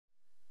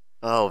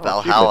Oh, Oh, achievement.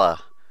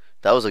 Valhalla.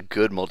 That was a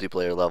good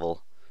multiplayer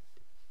level.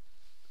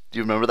 Do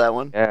you remember that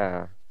one?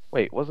 Yeah.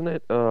 Wait, wasn't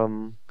it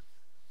was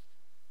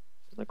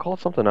it called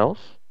something else?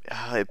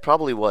 It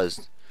probably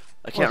was.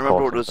 I It can't was remember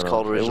called what it was something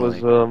called else. It was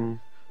originally.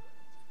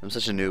 I'm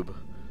such a noob.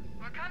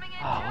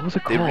 oh, what was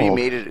it They called?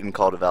 remade it and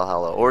called it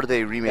Valhalla, or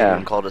they remade it Yeah.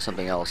 and called it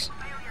something else.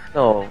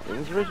 No, it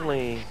was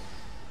originally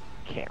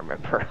can't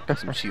remember.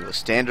 Some Chiva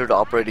standard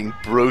operating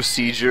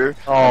procedure.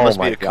 That Oh must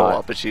be my a god.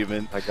 co-op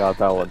achievement. I got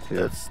that one too.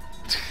 That's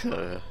all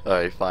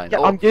right. Fine. Yeah,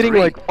 Oh, I'm getting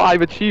three. like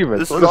 5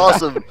 achievements. This is What is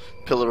that? awesome.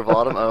 Pillar of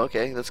Autumn. Oh,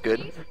 okay, that's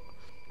good.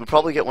 We'll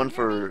probably get one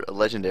for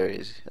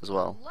legendaries as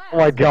well. Oh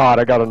my god,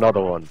 I got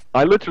another one.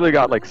 I literally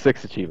got like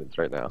 6 achievements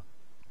right now.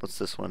 What's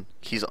this one?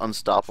 He's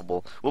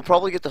unstoppable. We'll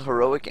probably get the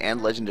heroic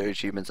and legendary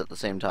achievements at the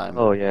same time.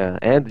 Oh yeah,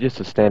 and just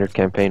the standard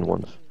campaign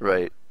ones.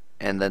 Right.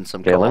 And then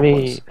some Okay, let co-op me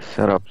ones.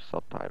 set up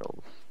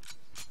subtitles.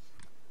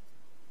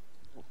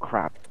 Oh,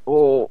 crap.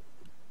 Oh,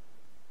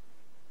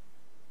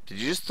 Did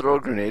you just throw a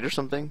grenade or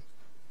something?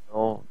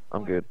 no,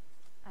 I'm good.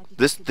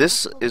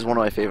 This is one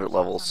of my favorite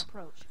levels.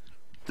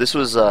 This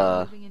was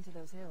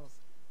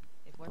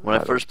when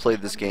I first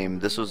played this game,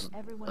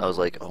 I was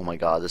like, "Oh my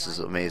god, this is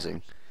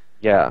amazing."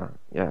 Yeah,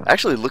 yeah.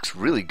 Actually, it looks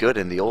really good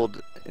in the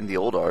old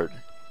art,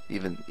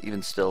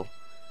 even still.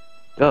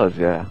 It does,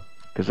 yeah.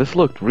 Because this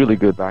looked really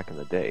good back in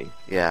the day.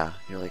 Yeah,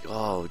 you're like,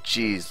 "Oh,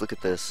 geez, look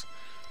at this."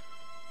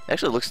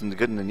 Actually, it looks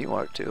good in the new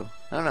art too.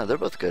 I don't know, they're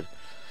both good.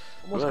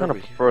 Almost What kind over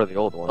of here? prefer the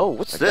old one. Oh,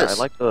 what's Like, this?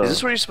 I like the Is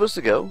this where you're supposed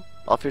to go?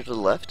 Off here to the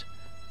left?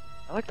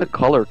 I like the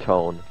color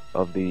tone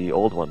of the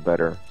old one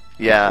better.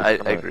 Yeah, It's I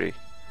kinda- agree.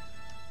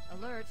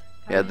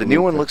 Yeah, the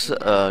new one looks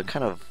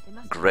kind of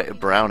gray,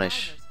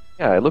 brownish.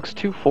 Yeah, it looks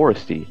too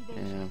foresty.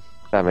 Yeah.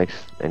 If that makes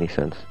any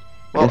sense.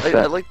 Well, guess I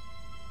that- like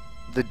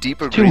the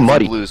deeper It's too greens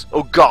muddy. and blues.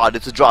 Oh God,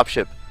 it's a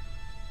dropship.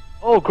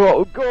 Oh,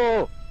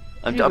 go!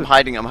 I'm Jesus.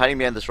 hiding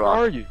behind this Where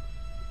are rock. you?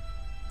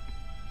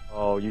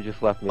 Oh, you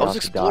just left me I was out to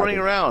exploring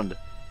die. around.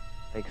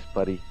 Thanks,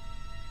 buddy.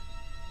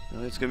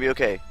 It's gonna be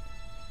okay.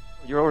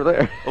 You're over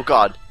there. Oh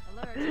God.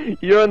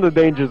 You're in the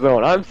danger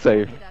zone. I'm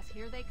safe.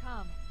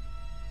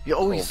 Yeah,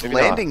 oh, Oh, he's maybe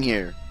landing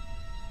here.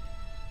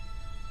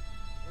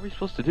 What are we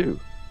supposed to do?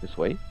 This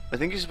way? I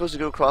think you're supposed to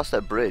go across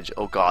that bridge.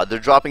 Oh God, they're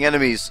dropping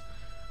enemies.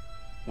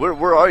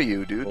 Where are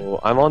you, dude? Oh,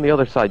 I'm on the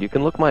other side. You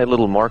can look my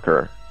little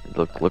marker.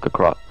 Look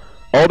across.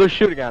 Oh, they're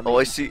shooting at me. Oh,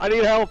 I see. I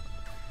need help.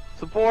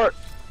 Support.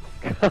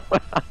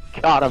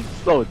 God, I'm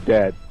so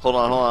dead. Hold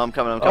on. I'm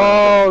coming.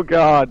 Oh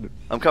God.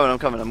 I'm coming.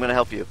 I'm gonna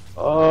help you.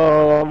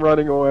 Oh, I'm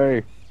running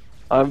away.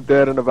 I'm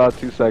dead in about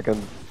 2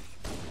 seconds.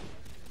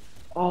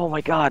 Oh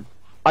my God.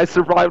 I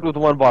survived with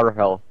 1 bar of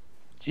health.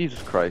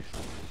 Jesus Christ.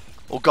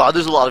 Oh God,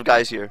 there's a lot of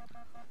guys here.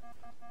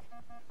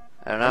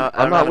 I don't know. I I'm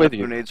don't not have with enough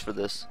you. grenades for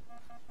this.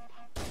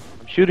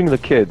 I'm shooting the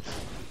kids.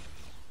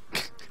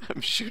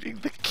 I'm shooting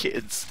the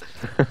kids.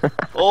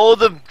 Oh,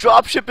 the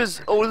dropship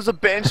is. Oh, there's a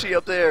banshee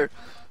up there.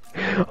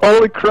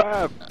 Holy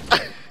crap.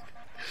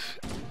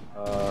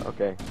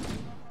 Okay.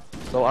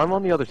 So I'm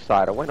on the other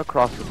side. I went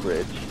across the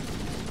bridge.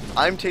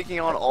 I'm taking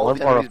on all One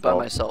the bar enemies of by health.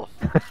 myself,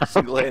 I'm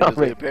single-handedly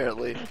coming.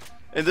 apparently.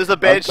 And there's a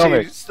banshee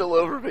coming. still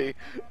over me.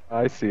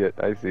 I see it.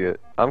 I see it.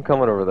 I'm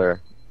coming over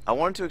there. I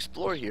wanted to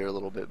explore here a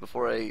little bit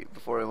before I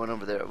went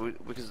over there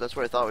because that's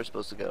where I thought we were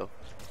supposed to go.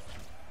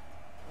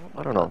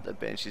 I don't know. That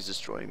banshee's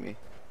destroying me.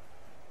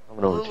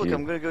 Coming Oh, over look, to you.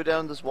 I'm gonna go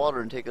down this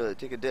water and take a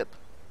dip.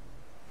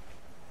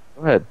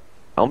 Go ahead.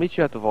 I'll meet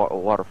you at the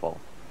waterfall.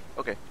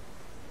 Okay.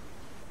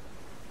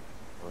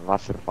 Or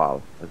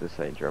Wasserfall, as they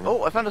say in German.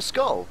 Oh, I found a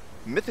skull.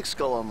 Mythic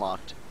skull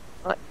unlocked.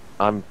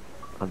 I'm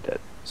dead.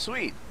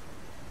 Sweet.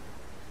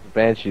 The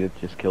banshee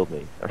that just killed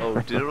me. Oh,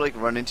 did it like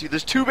run into you?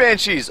 There's 2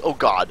 banshees. Oh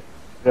God.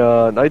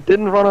 It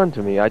didn't run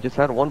onto me. I just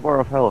had 1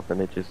 bar of health,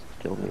 and it just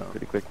killed me Oh.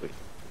 pretty quickly.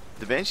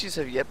 The banshees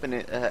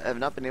have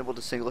not been able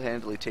to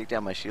single-handedly take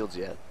down my shields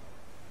yet.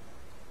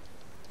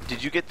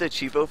 Did you get the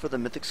Chivo for the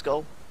mythic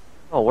skull?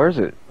 Oh, where is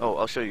it? Oh,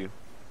 I'll show you.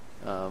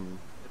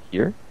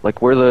 Here?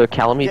 Like where the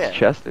Calamete's Yeah.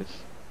 chest is?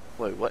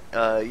 Wait, what?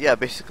 Yeah,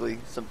 basically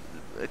some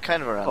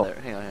kind of around Oh, there.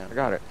 Hang on. I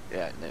got it.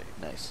 Yeah,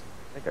 nice.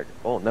 I think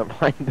oh, never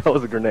mind. That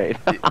was a grenade.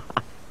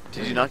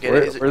 Did you not get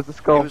Where- it? where's the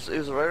skull? It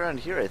was right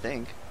around here, I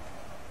think.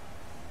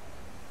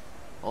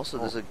 Also,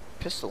 there's a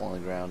pistol on the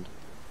ground.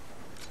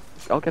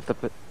 I'll get the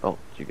oh,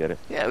 did you get it?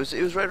 Yeah, it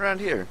was right around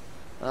here.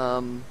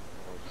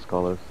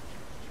 Skull is.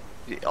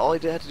 All I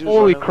had to do was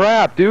Holy run over.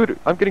 crap, dude!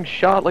 I'm getting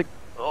shot like.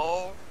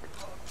 Oh.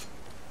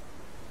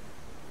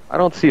 I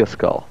don't see a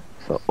skull.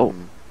 So, oh,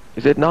 Hmm.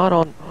 is it not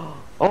on?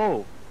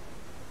 Oh,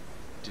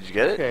 Did you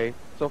get it? okay.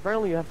 So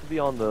apparently you have to be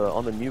on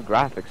the new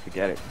graphics to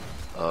get it.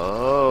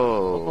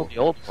 Oh. The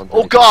old ones.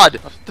 Oh God!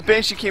 The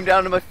banshee came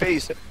down to my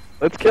face.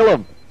 Let's kill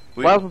him.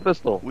 We, Plasma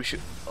pistol. we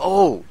should.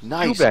 Oh,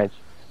 nice. Two bench.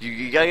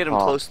 You gotta get him Oh.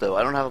 close though.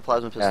 I don't have a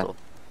plasma pistol.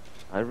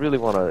 I really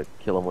want to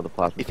kill him with a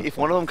plasma If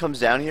pistol. one of them comes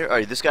down here,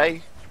 alright, this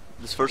guy,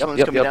 this first Yep, one's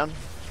yep, coming yep. down.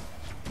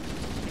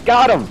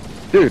 Got him,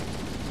 dude.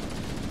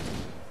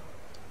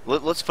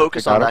 Let's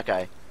focus You got on him? that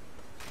guy.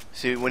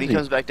 See, when he Easy.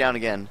 comes back down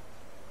again,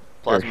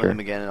 plasma sure. him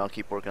again, and I'll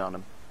keep working on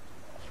him.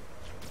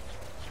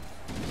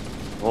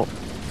 Oh,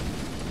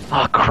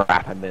 Oh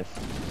crap! I missed.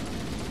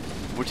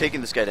 We're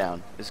taking this guy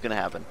down. It's gonna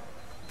happen.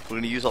 We're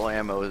gonna use all our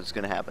ammo. It's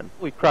gonna happen.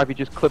 Holy crap! He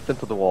just clipped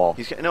into the wall.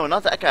 No,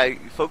 not that guy.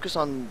 Focus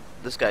on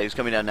this guy who's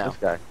coming down now. This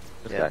guy.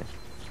 This Yeah. guy.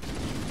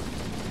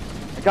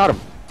 I got him.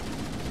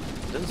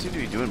 Doesn't seem to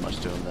be doing much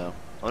to him though.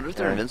 I wonder if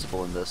they're Yeah.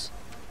 invincible in this.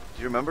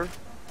 Do you remember?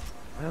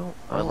 Well,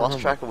 I lost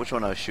track of which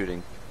one I was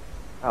shooting.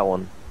 That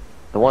one.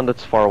 The one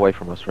that's far away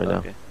from us right now.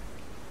 Okay.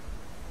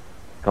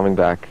 Coming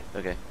back.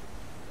 Okay.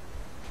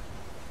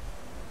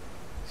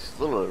 He's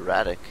a little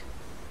erratic.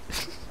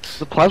 Does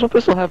the plasma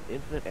pistol have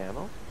infinite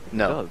ammo?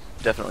 No, It does.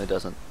 definitely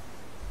doesn't.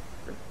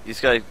 He's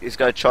got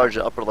to charge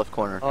the upper left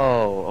corner.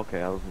 Oh,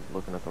 okay. I wasn't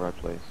looking at the right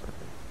place.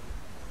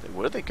 Okay.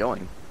 Where are they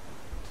going?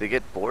 Did they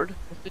get bored?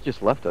 They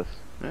just left us.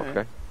 Alright.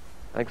 Okay.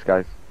 Thanks,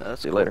 guys.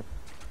 That's See you cool. later.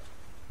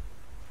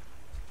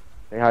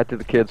 Say hi to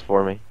the kids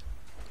for me.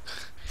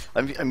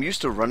 I'm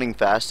used to running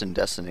fast in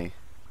Destiny.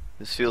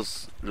 This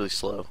feels really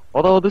slow.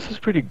 Although this is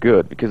pretty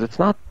good because it's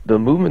not, the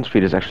movement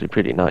speed is actually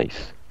pretty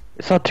nice.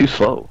 It's not too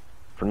slow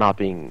for not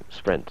being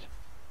sprint.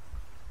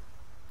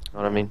 Know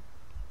what I mean?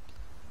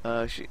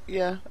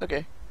 Yeah,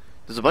 okay.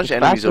 There's a bunch It's of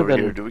enemies faster over than-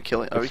 here. Are we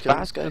killing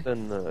this guy?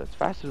 It's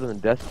faster than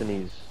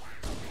Destiny's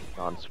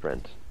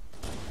non-sprint.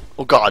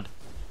 Oh God!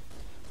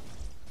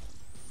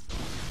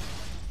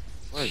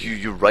 Where is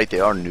You're right. They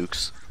are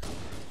nukes.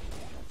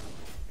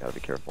 Gotta be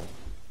careful.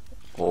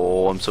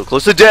 Oh, I'm so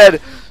close to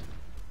dead.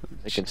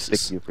 They can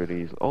Jesus. stick you pretty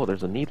easily. Oh,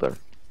 there's a needler.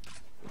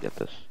 Get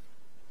this.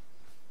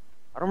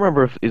 I don't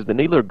remember if is the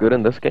needler good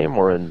in this game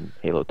or in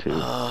Halo 2.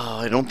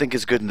 I don't think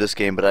it's good in this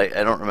game, but I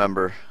don't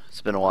remember.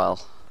 It's been a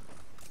while.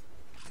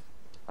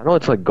 I know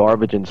it's like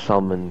garbage in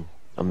some and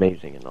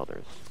amazing in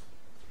others.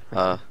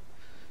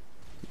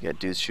 You got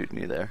dudes shooting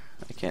you there.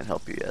 I can't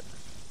help you yet.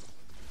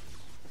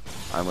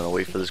 I'm gonna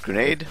wait for this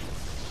grenade.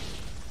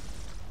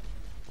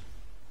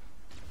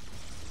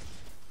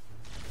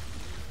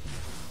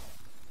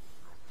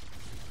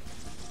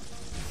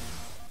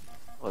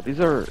 Oh, these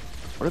are,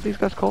 what are these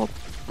guys called?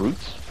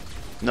 Brutes?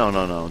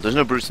 No. There's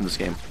no brutes in this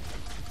game.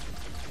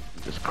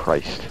 Jesus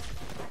Christ.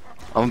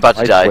 I'm about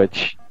to Light die.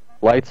 switch.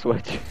 Light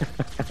switch.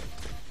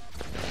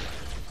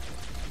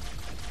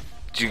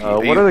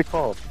 What are they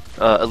called?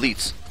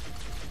 Elites.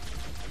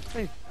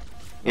 Hey.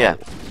 Yeah.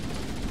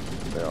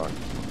 Oh, they are.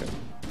 Okay.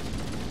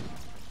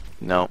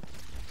 No.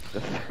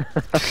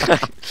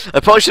 I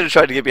probably should have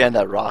tried to get behind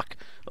that rock.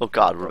 Oh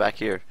God, we're back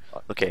here.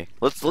 Okay,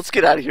 let's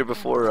get out of here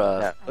before.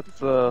 Yeah,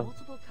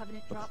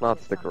 let's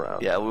not stick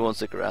around. Yeah, we won't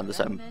stick around this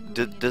time.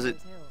 Does it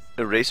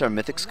erase our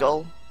mythic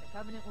skull?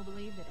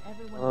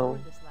 Well,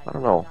 I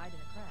don't know.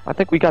 I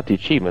think we got the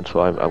achievement, so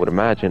I would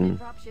imagine.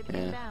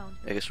 Yeah,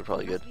 I guess we're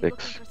probably good.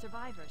 Fix.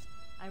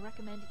 I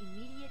recommend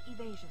immediate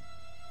evasion.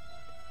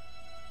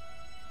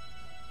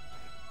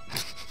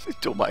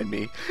 Don't mind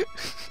me.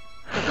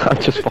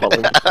 I'm just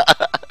following.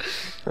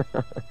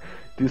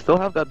 Do you still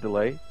have that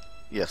delay?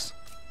 Yes,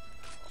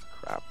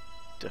 Crap.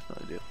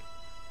 definitely do.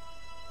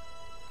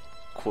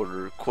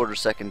 Quarter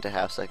second to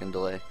half second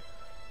delay.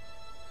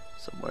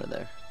 Somewhere in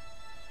there.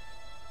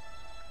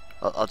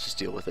 I'll just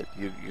deal with it.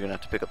 You're gonna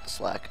have to pick up the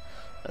slack.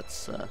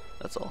 That's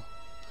all.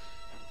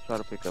 Try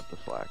to pick up the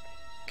slack.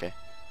 Okay.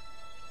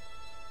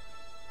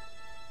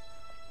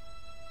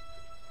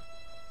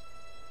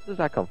 Where does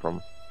that come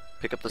from?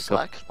 Pick up the Pick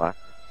up slack. the slack.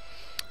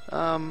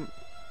 Um.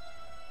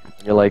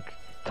 You're like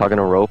tugging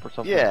a rope or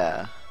something?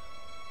 Yeah.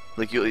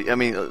 Like I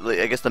mean, like,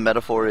 I guess the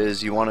metaphor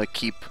is you want to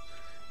keep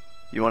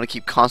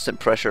constant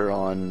pressure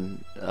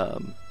on,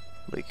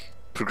 like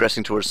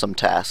progressing towards some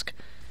task,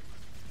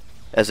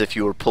 as if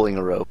you were pulling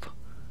a rope.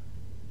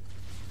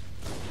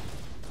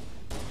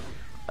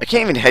 I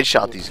can't even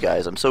headshot these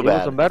guys. I'm so It was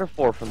bad. a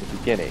metaphor from the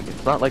beginning.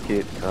 It's not like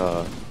it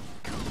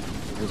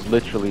was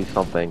literally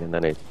something and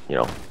then it,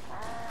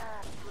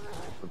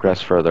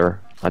 progressed further.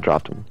 I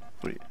dropped him.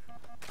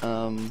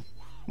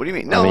 What do you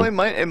mean? I No, mean-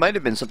 it might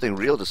have been something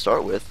real to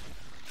start with.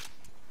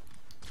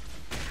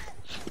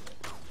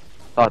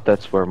 Thought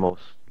that's where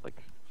most, like,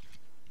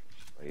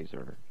 phrase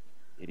or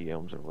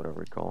idioms or whatever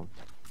we call them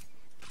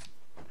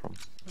from.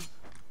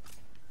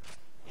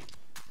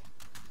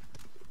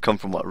 Come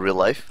from what? Real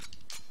life?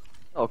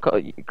 Oh,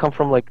 come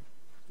from, like,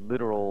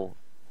 literal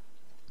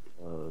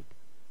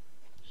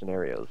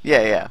scenarios.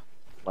 Yeah.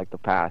 Like the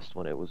past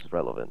when it was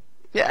relevant.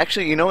 Yeah,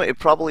 actually, it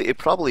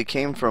probably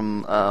came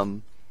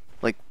from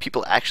like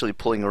people actually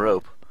pulling a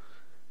rope,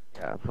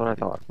 Yeah, that's what I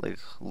thought. like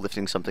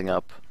lifting something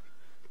up,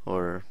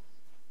 or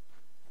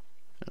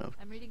I'm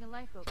reading a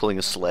lifeboat. pulling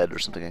a sled or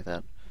something like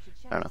that. We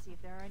should check I don't to know. see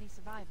if there are any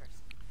survivors.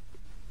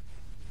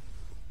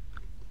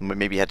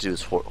 Maybe you had to do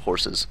with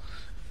horses.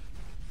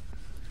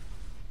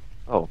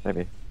 Oh,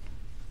 maybe.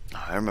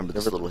 Oh, I remember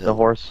this Never little ridden hill. a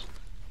horse?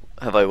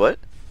 Have I what?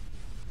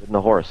 Ridden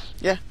a horse.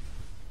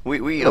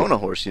 We own a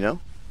horse, you know.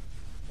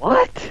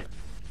 What?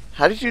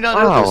 How did you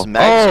not know this?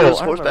 Max goes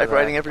I remember horseback that.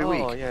 riding every Oh,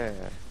 week. yeah.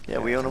 Yeah,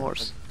 we own a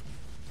horse.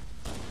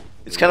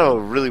 It's kind of a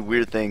really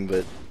weird thing,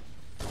 but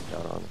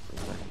God,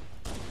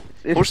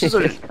 honestly. Horses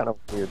are- It's kind of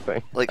a weird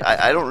thing. like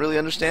I don't really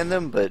understand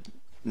them, but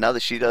now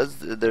that she does,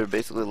 they're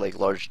basically like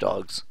large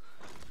dogs.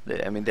 They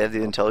have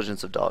the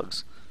intelligence of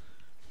dogs.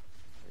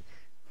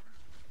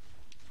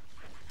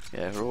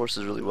 Yeah, her horse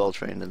is really well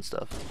trained and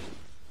stuff.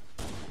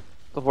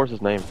 What's the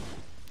horse's name?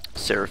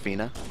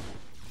 Seraphina.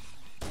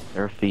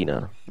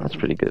 Seraphina. That's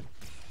pretty good.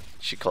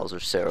 She calls her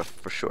Seraph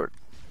for short.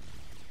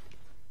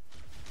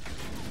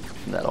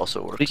 And that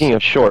also works. Speaking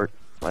of short,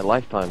 my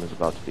lifetime is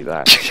about to be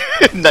that.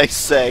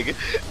 Nice seg.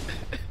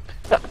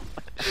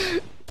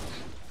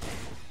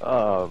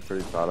 Oh, I'm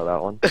pretty proud of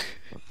that one.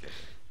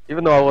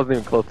 Even though I wasn't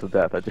even close to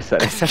death, I just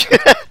said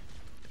it.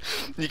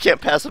 You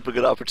can't pass up a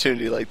good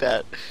opportunity like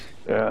that.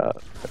 Yeah.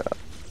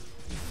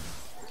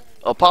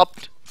 Oh,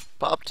 popped.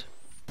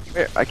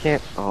 Wait, I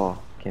can't.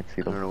 Oh, can't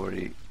see I don't them. know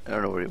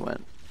where he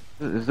went.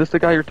 Is this the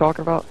guy you're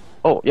talking about?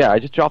 Oh, yeah, I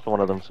just dropped one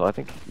of them, so I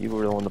think you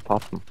were the one that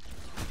popped them.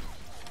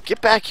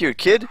 Get back here,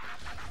 kid.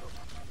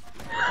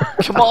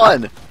 Come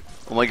on.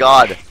 Oh my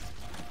god.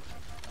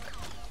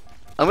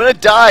 I'm gonna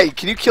die.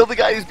 Can you kill the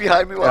guy who's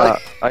behind me while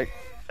I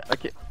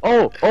can't.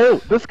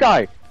 Oh, this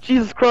guy.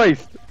 Jesus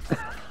Christ.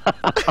 I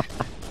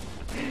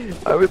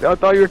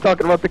thought you were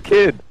talking about the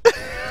kid.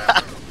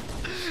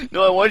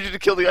 No, I wanted you to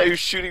kill the guy who's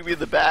shooting me in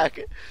the back.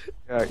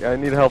 Yeah, I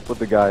need help with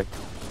the guy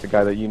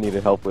that you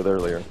needed help with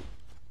earlier.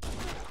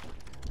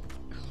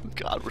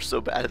 God, we're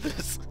so bad at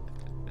this.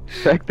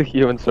 Check the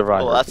human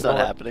survivor. Oh, that's You know not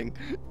what? happening.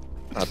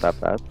 Not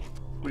that bad.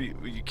 Are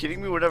you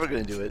kidding me? We're never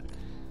gonna do it.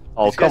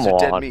 Oh, These guys come are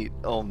dead on. meat.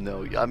 Oh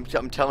no, I'm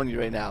telling you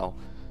right now.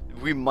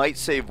 We might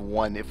save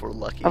one if we're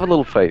lucky. Have a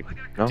little faith.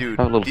 No? Dude,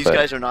 Have a little these faith.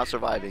 guys are not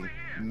surviving.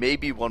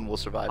 Maybe one will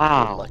survive if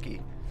Wow. we're lucky.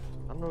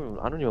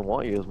 I don't even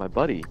want you as my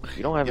buddy.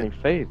 You don't have Yeah. any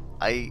faith.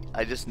 I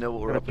just know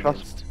what we're Gotta up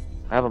trust- against.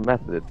 I have a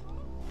method.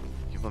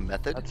 You have a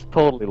method? That's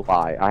totally a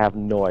lie. I have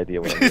no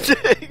idea what I'm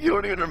doing. You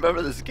don't even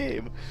remember this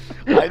game.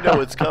 I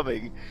know it's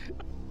coming.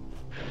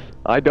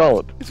 I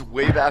don't. It's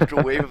wave after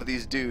wave of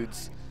these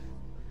dudes,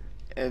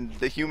 and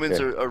the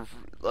humans Okay.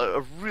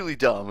 are really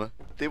dumb.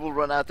 They will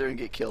run out there and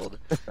get killed.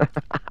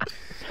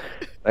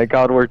 Thank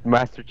God we're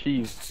Master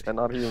Chiefs and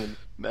not humans.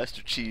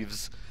 Master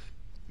Chiefs.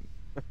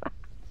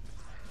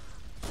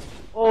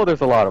 Oh,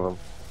 there's a lot of them.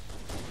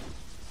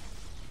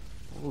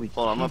 Holy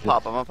Hold on, I'm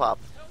Jesus. gonna pop.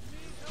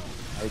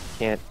 I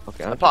can't.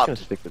 Okay, I'm just popped. gonna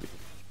stick with you.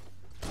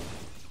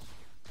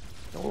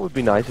 You know what would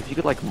be nice if you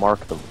could like mark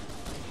them.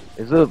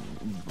 Is the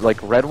like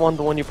red one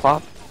the one you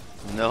popped?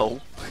 No.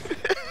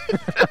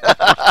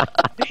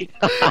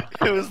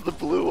 It was the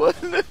blue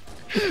one.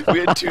 We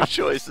had two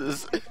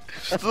choices.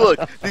 Look,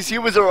 these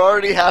humans are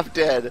already half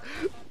dead.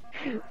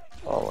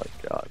 Oh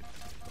my God.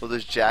 Oh,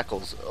 there's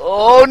jackals.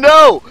 Oh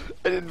no!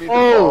 I didn't mean to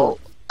Oh!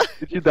 fall.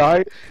 Did you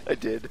die? I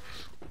did.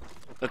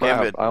 Okay,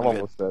 I'm good. I'm I'm good.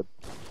 almost dead.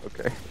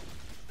 Okay.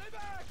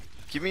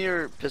 Give me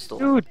your pistol.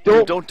 Dude,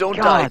 don't God.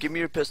 die. Give me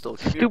your pistol.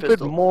 Give me your Stupid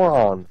pistol.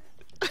 moron.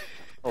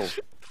 Oh, are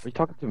you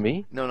talking to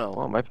me? No.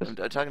 Oh, my I'm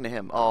pistol. talking to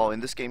him. Oh, in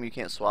this game you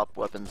can't swap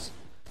weapons.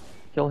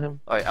 Kill him.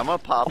 Alright, I'm gonna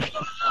pop.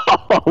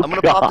 Oh, I'm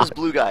gonna pop this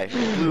blue guy.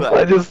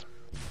 I just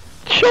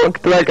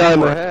chunked that guy in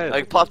the head.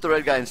 I popped the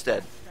red guy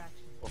instead.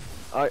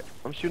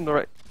 I'm shooting the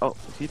right. Oh,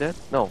 is he dead?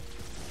 No.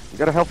 You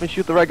gotta help me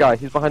shoot the red guy.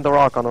 He's behind the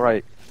rock on the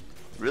right.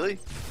 Really?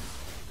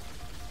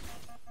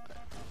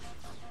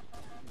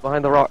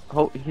 Behind the rock.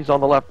 Oh, he's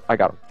on the left. I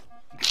got him.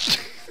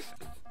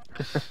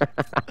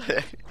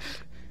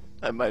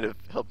 I might have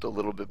helped a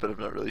little bit, but I'm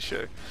not really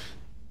sure.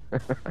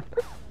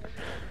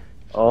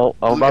 Oh,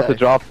 I'm Blue about to guy.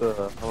 drop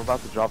the. I'm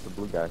about to drop the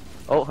blue guy.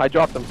 Oh, I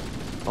dropped him.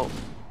 Oh,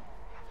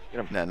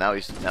 No, now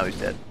he's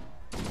dead.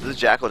 There's a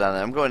jackal down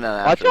there. I'm going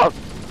down watch after him. out!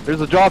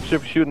 There's a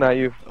dropship shooting at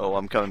you. Oh,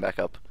 I'm coming back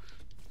up.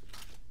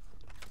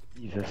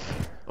 Jesus.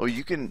 Oh,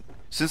 you can.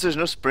 Since there's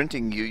no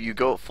sprinting, you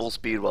go at full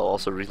speed while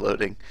also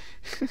reloading.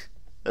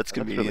 That's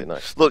convenient. really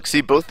nice. Look,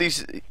 see, both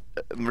these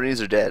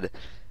Marines are dead.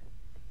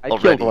 I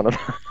Already. killed one of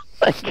them.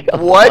 I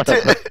killed What? one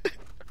of them.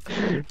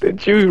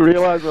 Didn't you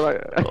realize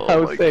what I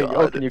Oh was my saying? Oh,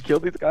 God. can you kill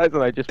these guys?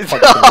 And I just punched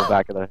him in the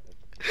back of the head.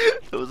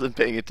 I wasn't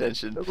paying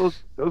attention. There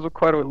was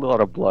quite a lot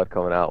of blood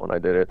coming out when I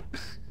did it.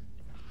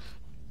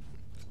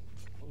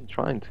 I'm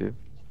trying to.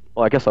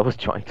 Well, I guess I was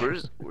trying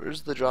to.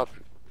 Where's the drop?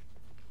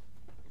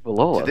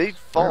 Below Did us. they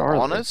fall Where are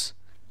on they? us?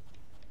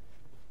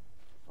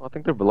 Oh, I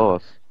think they're below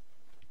us.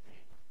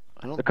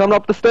 I They're coming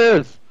up the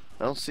stairs.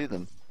 don't see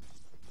them.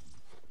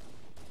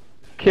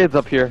 Kids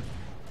up here.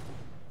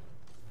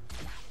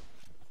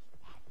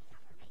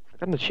 I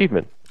got an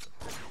achievement.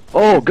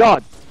 Oh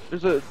God!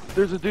 There's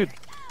a dude.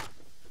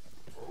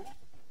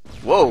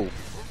 Whoa! Did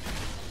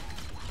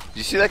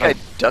you see that guy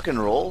duck and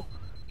roll?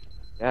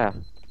 Yeah.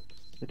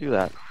 They do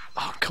that.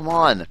 Oh, come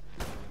on!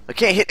 I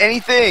can't hit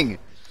anything!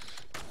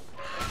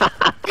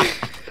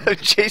 I'm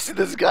chasing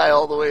this guy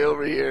all the way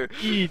over here.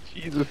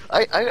 Jesus.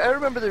 I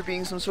remember there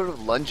being some sort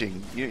of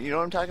lunging. You know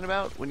what I'm talking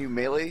about? When you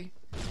melee,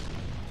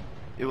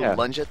 it will Yeah.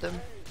 lunge at them.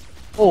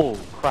 Oh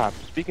crap!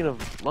 Speaking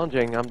of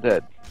lunging, I'm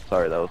dead.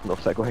 Sorry, that was no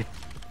segue.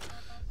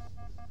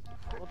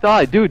 Don't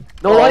die, dude.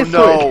 No Oh, light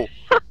no.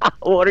 switch.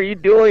 What are you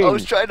doing? I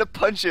was trying to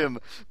punch him,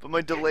 but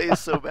my delay is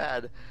so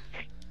bad.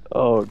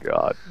 Oh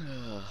God.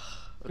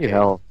 Okay.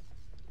 Hell.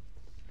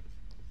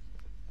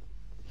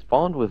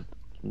 Spawned with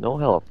no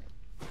health.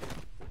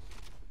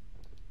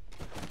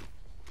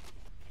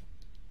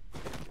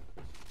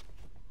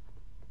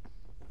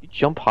 You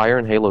jump higher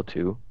in Halo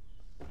 2?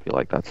 I feel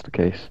like that's the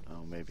case.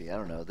 Oh, maybe. I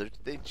don't know.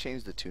 They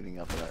change the tuning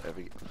up about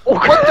every. Oh,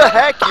 What the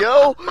heck,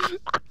 yo?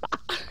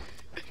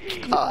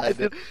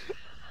 God.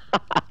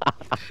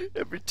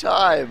 Every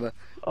time.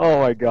 Oh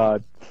my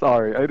god.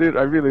 Sorry, I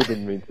really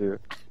didn't mean to.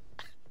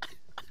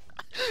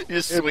 You're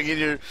just swinging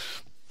your.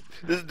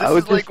 This I is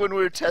was like just- when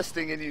we were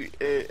testing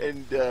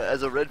and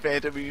as a Red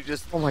Phantom you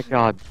just. Oh my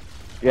god.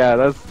 Yeah,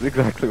 that's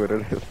exactly what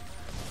it is.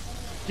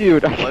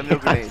 Dude, Well, I have no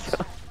grenades.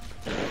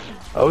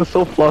 I was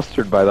so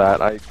flustered by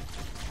that. I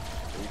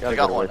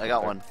got one. I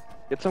got one.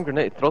 Get some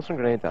grenades. Throw some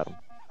grenades at him.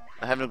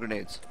 I have no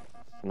grenades.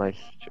 Nice.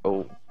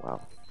 Oh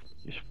wow.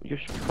 You're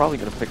probably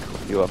gonna pick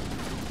you up.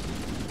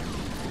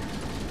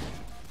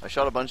 I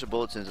shot a bunch of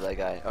bullets into that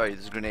guy. Alright,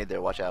 there's a grenade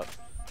there. Watch out.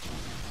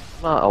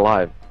 I'm not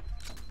alive.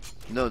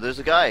 No, there's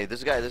a guy.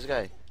 There's a guy. There's a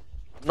guy.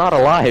 I'm not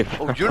alive.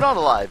 Oh, you're not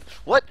alive.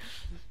 What?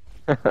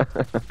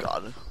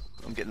 God.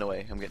 I'm getting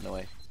away. I'm getting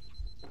away.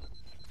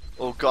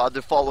 Oh God,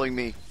 they're following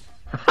me.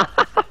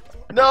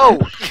 No!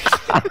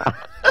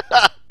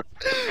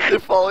 They're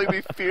following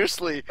me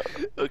fiercely.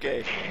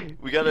 Okay,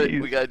 we gotta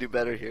do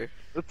better here.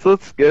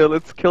 Let's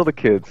kill the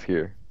kids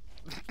here.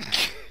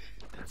 That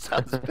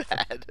sounds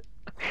bad.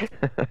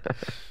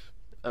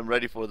 I'm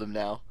ready for them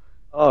now.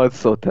 Oh, it's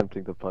so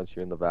tempting to punch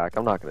you in the back.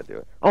 I'm not gonna do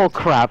it. Oh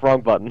crap!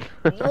 Wrong button.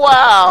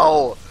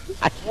 Wow!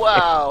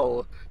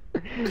 Wow!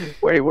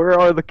 Wait, where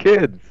are the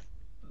kids?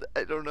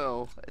 I don't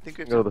know. I think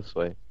we have Go to, this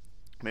way.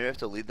 maybe I have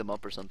to lead them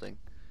up or something.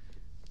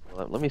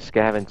 Let me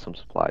scavenge some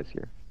supplies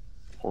here.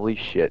 Holy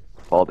shit!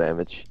 Fall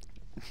damage.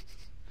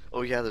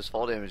 Oh yeah, there's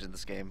fall damage in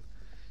this game.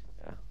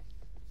 Yeah.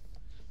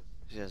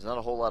 Yeah, there's not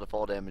a whole lot of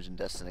fall damage in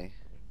Destiny.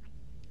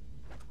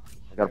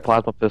 I got a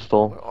plasma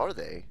pistol. Where are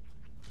they?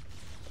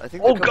 I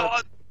think. Oh they're coming-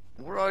 god!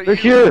 Where are They're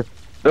you? here!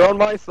 They're on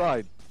my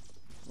side!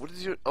 What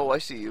is your? Oh, I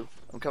see you.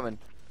 I'm coming.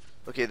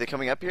 Okay, they're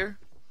coming up here.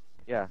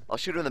 Yeah. I'll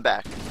shoot in the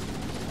back.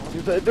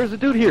 There's a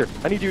dude here!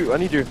 I need you!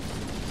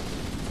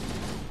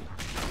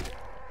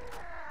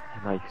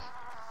 Nice.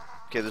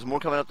 Okay, there's more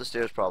coming up the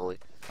stairs probably.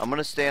 I'm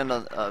gonna stand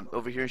on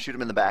over here and shoot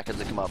them in the back as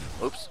they come up.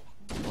 Oops.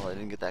 Well, I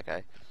didn't get that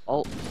guy.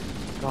 Oh,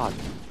 god.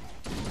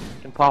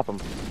 I can pop him.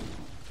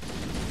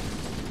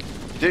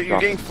 You're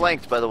Drop getting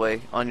flanked, by the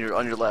way, on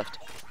your left.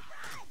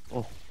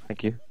 Oh,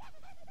 thank you.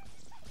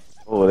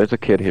 Oh, there's a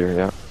kid here,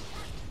 yeah.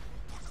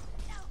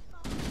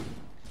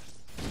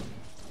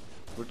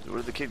 Where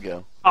did the kid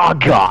go? Oh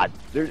god!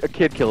 A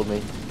kid killed me.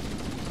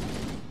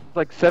 There's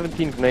like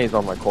 17 grenades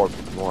on my corpse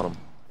if you want them.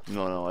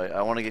 No,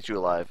 I want to get you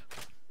alive.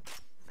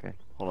 Okay.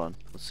 Hold on.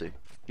 Let's see.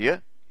 Yeah?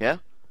 Yeah?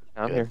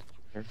 I'm Good.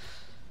 here.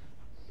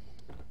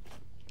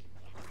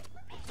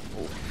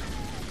 Oh.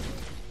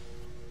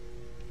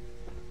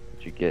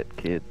 What'd you get,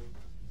 kid?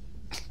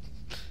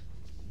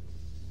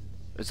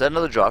 Is that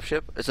another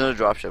dropship? It's another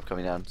dropship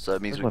coming down, so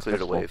that means Where's we my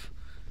cleared a pistol? wave.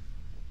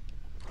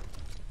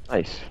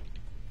 Nice.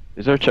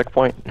 Is there a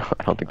checkpoint? No,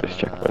 I don't think there's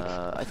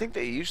checkpoints. I think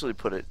they usually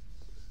put it.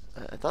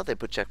 I thought they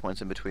put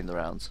checkpoints in between the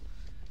rounds.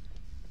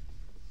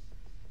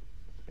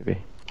 Maybe.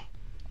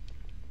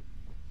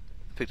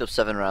 Picked up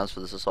 7 rounds for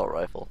this assault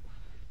rifle.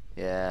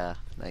 Yeah,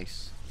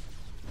 nice.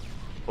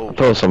 Oh,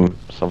 Throw some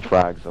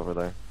frags over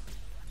there.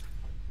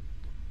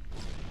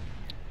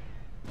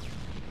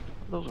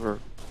 Those were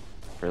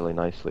fairly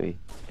nicely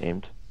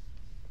aimed.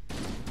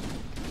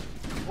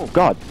 Oh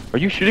god, are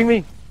you shooting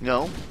me?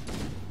 no.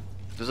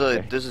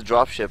 Okay. There's a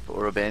dropship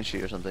or a banshee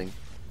or something.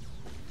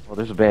 Oh,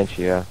 there's a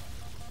banshee, yeah.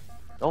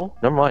 Oh,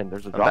 never mind.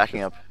 There's a I'm drop.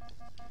 backing up.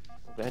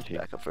 Banshee.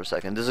 Back up for a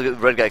second. There's a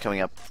red guy coming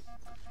up,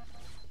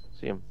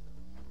 See him.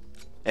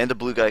 and a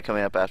blue guy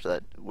coming up after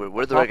that.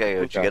 Where'd the Pop red guy the go?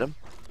 blue Did you guy. get him?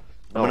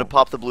 No. I'm gonna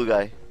pop the blue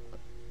guy.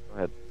 Go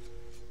ahead.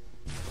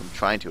 I'm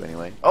trying to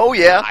anyway. Oh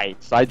yeah!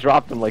 Nice. I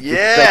dropped him like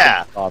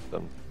Yeah! Dropped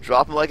him.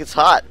 Drop him like it's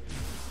hot.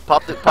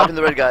 Popping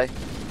the red guy.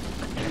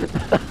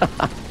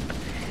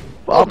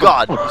 Oh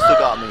god! You still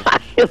got me.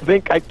 I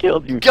think I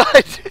killed you.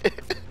 God!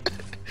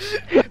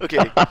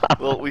 Okay,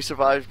 well, we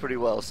survived pretty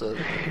well, so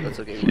that's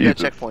okay. We got a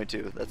Jesus. checkpoint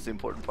too. That's the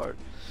important part.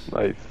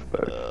 Nice.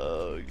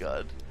 Oh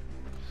god.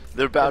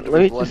 They're bound to Let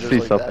be me blunders just see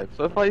like something. that.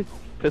 So if I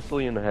pistol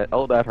you in the head,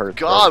 oh that hurts.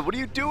 God, what are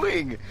you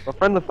doing? My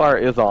friend the fire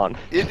is on.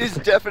 It is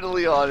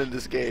definitely on in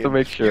this game. To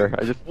make sure,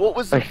 I just. What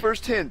was the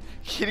first hint?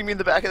 Hitting me in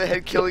the back of the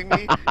head, killing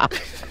me?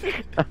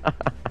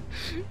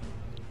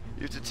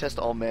 You have to test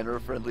all manner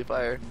of friendly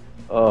fire.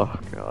 Oh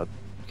god.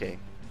 Okay.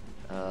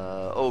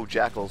 Oh,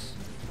 jackals.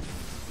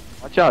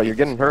 Watch out, you're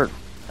getting hurt.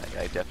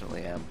 I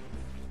definitely am.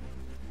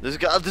 There's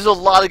a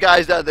lot of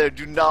guys down there.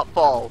 Do not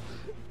fall.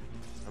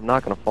 I'm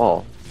not gonna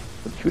fall.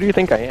 But who do you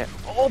think I am?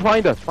 Oh,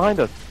 behind us,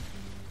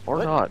 Or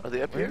What? not. Are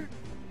they up Where? here?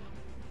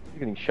 You're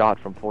getting shot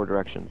from 4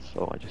 directions,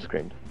 so I just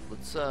screamed.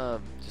 Let's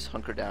just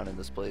hunker down in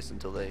this place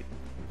until they.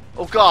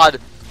 Oh God!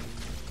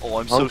 Oh,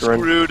 I'm so Hunkering.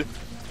 screwed.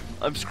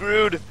 I'm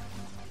screwed.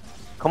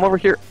 Come over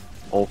here.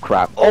 Oh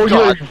crap. Oh,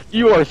 God.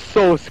 you are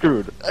so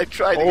screwed. I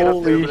tried to get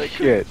up there, Holy but I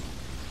couldn't. shit.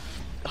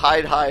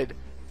 Hide.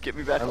 Get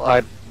me back I'm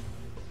alive.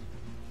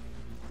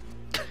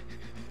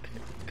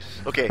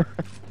 Okay.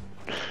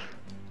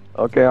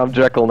 Okay, I'm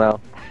Jekyll now.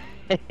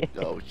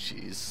 Oh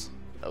jeez,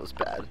 that was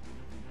bad.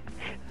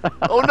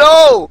 Oh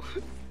no!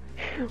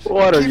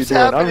 What are you Keeps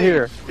doing? I'm happening.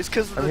 here. It's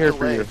because of I'm the here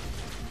delay. for you.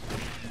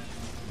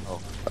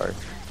 Oh, sorry.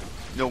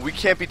 No, we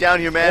can't be down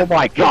here, man. Oh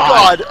my Oh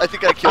God. God! I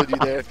think I killed you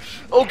there.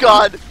 Oh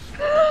God!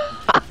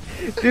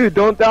 Dude,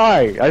 don't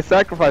die. I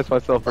sacrificed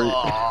myself for you.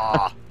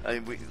 Aw.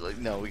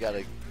 No, we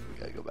gotta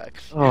go back.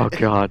 Oh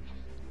God.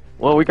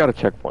 Well, we got a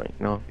checkpoint.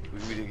 No.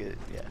 We did get it,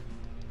 yeah.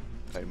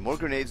 Alright, more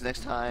grenades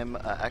next time.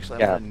 Actually, I'm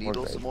Yeah, gonna more needle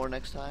grenades. some more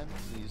next time.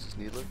 Use this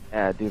needler.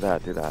 Yeah, do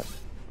that. Do that.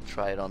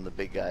 Try it on the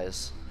big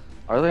guys.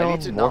 Are they I on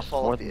need to more, not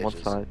fall more off the than one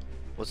edges. side?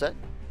 What's that?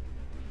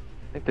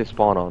 I think they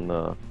spawn on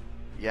the.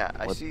 Yeah,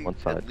 I see one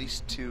side. at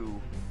least 2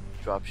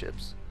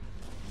 dropships.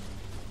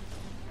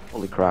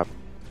 Holy crap!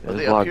 Are There's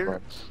they a lot up of here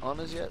grunts. on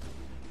us yet?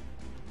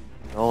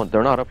 No,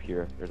 they're not up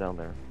here. They're down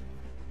there.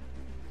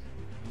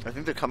 I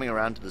think they're coming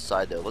around to the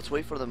side though. Let's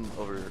wait for them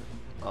over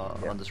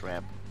Yeah. on this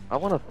ramp. I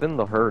want to thin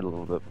the herd a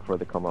little bit before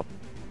they come up.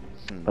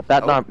 Hmm. But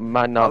that I would-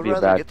 might I not would be a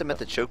rather bad. get them at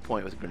the choke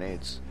point with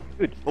grenades.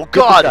 Dude, Oh get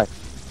this God! guy.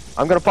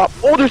 I'm gonna pop.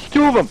 Oh, there's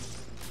 2 of them.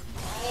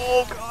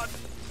 Oh God!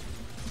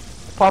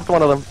 I popped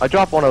one of them. I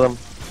dropped one of them.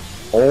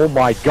 Oh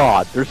my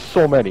God! There's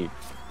so many.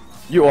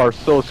 You are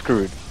so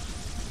screwed.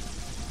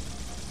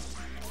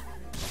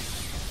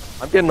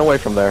 I'm getting away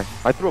from there.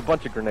 I threw a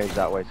bunch of grenades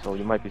that way, so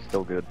you might be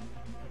still good.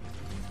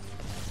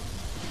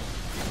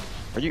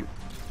 Are you?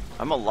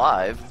 I'm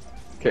alive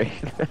Okay.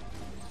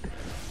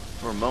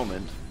 for a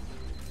moment.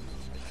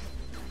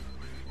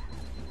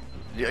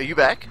 Are you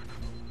back?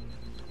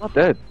 Not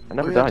dead. I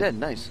never Oh, you're died. dead.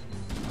 Nice.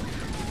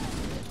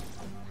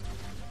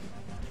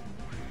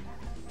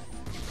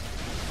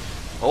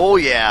 Oh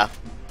yeah,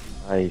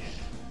 Nice.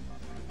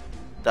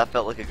 that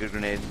felt like a good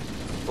grenade.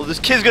 Oh, this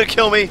kid's gonna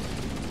kill me.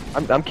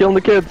 I'm killing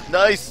the kids.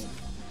 Nice.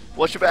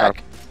 Watch your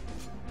back.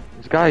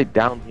 There's a guy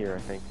down here, I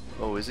think.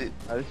 Oh, is it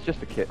It's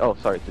just a kid. Oh,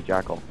 sorry, it's a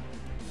jackal.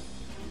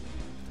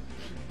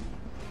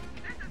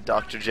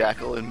 Dr.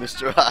 Jackal and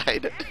Mr.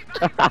 Hyde?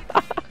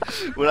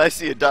 When I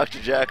see a Dr.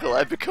 Jackal,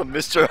 I become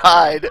Mr.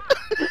 Hyde.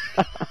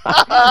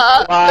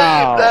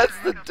 Wow. That's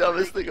the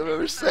dumbest thing I've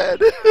ever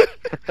said.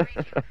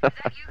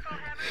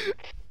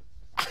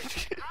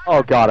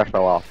 Oh God, I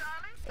fell off.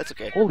 That's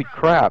okay. Holy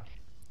crap!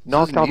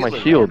 Knocked out my needler,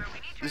 shields.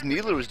 This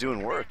needler was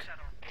doing work.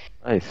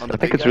 Nice. On I the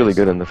think big it's really guys?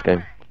 good in this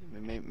game.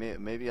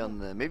 Maybe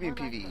in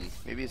PvE.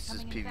 Maybe it's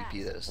just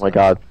PvP that is. Oh my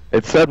God.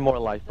 It said more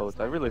lifeboats.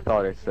 I really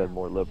thought it said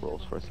more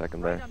liberals for a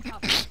second there. Right on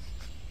top.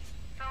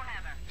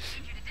 Bowhammer,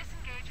 need you to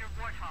disengage your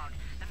warthog.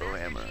 The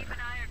Master Bowhammer. Chief and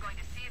I are going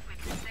to see if we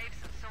can save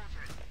some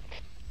soldiers.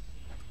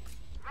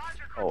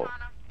 Roger, Oh.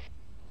 Cortana.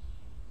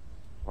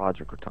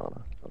 Roger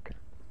Cortana. Okay.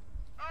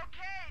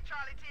 Okay,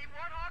 Charlie Team,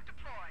 warthog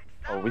deployed.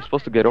 Oh, are we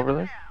supposed to get over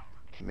there?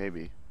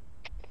 Maybe.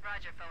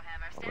 Roger,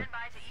 Bowhammer. Stand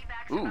by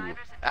to evac Ooh. survivors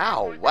and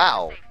Ow, transport them to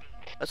wow. safety.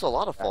 That's a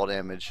lot of fall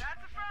damage. That's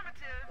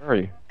affirmative. Where are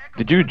you?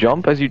 Did you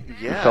jump as you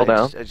Yeah, fell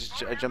down?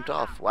 I jumped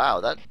off. Wow,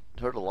 that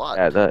hurt a lot.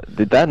 Yeah,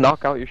 did that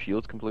knock out your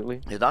shields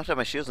completely? It knocked out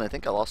my shields, and I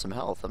think I lost some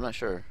health. I'm not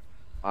sure.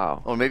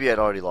 Wow. Or maybe I'd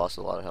already lost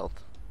a lot of health.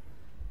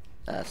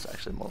 That's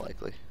actually more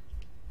likely.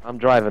 I'm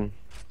driving.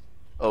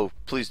 Oh,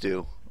 please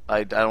do.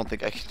 I don't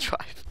think I can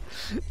drive.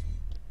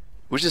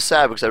 Which is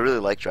sad because I really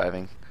like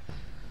driving.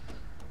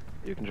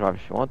 You can drive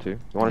if you want to. You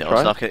want to No, try?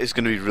 it's not gonna. It's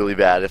gonna be really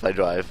bad if I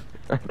drive.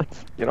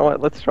 You know what?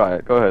 Let's try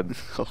it. Go ahead.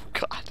 Oh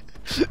God,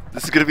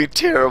 this is gonna be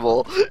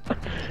terrible.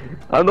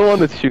 I'm the one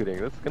that's shooting.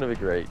 This is gonna be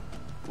great.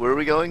 Where are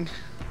we going?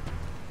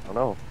 I don't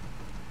know.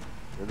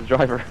 You're the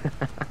driver.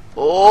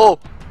 Oh,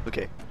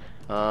 okay.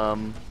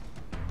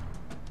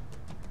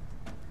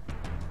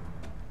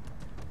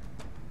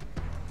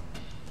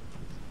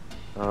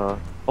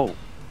 Oh.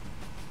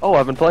 Oh,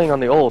 I've been playing on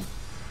the old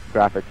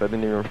graphics. I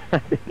didn't even I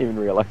didn't even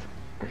realize.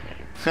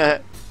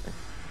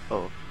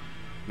 Oh,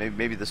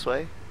 maybe this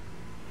way.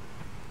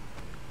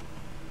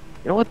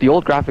 You know what? The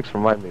old graphics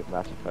remind me of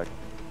Mass Effect.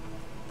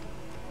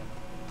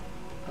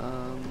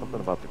 Something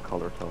Um, about the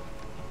color tone.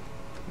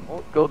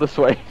 Don't go this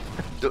way.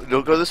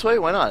 don't go this way.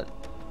 Why not?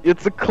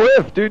 It's a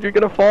cliff, dude. You're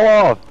gonna fall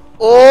off.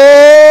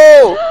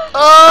 Oh!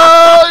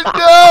 Oh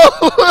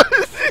no!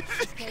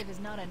 This cave is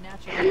not a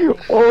natural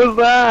What location, was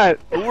that?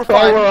 Oh, we're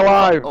Sorry, fine. we're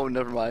alive. Oh,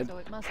 never mind. so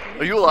it must be.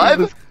 Are you alive?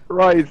 Jesus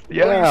Christ! Oh, you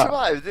Yeah.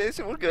 survived.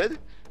 We're good.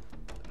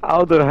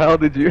 How the hell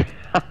did you?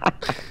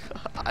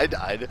 I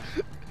died.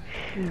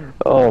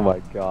 Oh my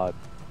God.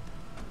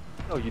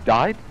 Oh, you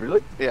died?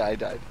 Really? Yeah, I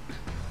died.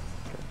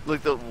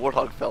 Like the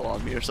warthog fell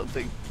on me or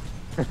something.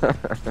 I've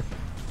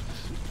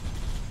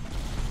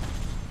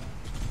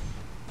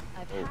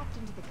hacked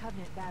into the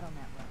Covenant battle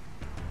network.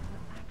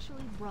 We're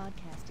actually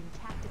broadcasting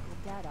tactical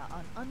data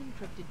on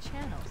unencrypted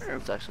channels.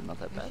 It's actually not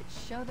that We bad.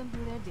 should show them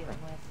who they're dealing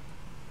with.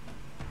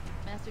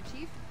 Master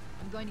Chief,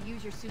 I'm going to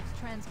use your suit's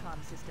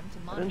transcom system to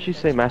Why monitor. didn't she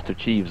those say Master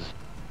traffic. Chiefs?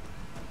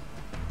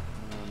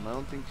 I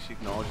don't think she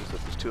acknowledges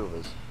that there's 2 of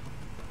us.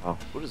 Oh.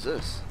 What is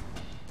this?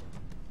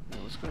 Yeah,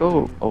 what's going Go.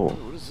 on? Oh,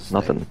 What is this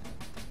nothing. thing?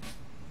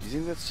 You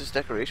think that's just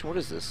decoration? What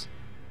is this?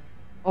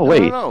 Oh No,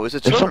 wait. no, it's a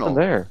There's terminal.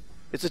 something there.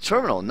 It's a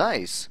terminal.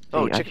 Nice.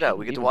 Oh, Hey, check it out.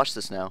 We get to actually, watch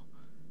this now.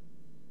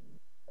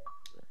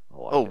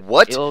 Oh, Oh,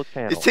 what? Halo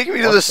channel. It's taking me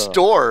to What the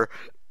store.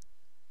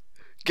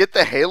 Get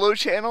the Halo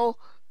channel?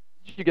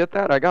 Did you get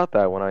that? I got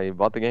that when I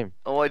bought the game.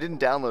 Oh, I didn't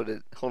download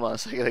it. Hold on a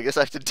second. I guess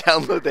I have to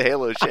download the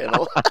Halo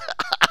channel.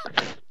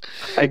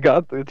 I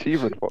got the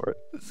achievement for it.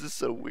 This is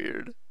so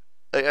weird.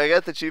 I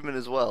got the achievement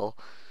as well.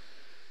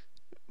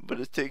 But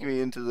it's taking me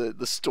into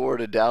the store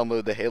to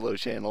download the Halo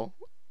channel.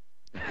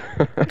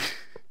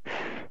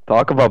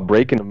 Talk about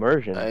breaking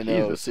immersion. I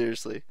know, Jesus.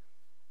 seriously.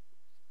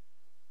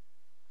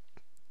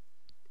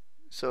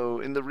 So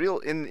in the real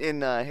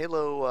in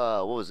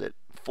Halo what was it?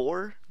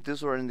 4?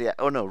 Those were in the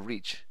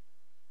Reach.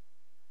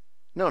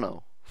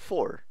 No,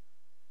 4.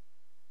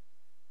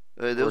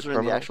 Those were in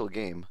the Terminal? actual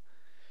game,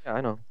 Yeah,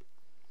 I know.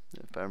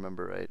 if I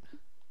remember right.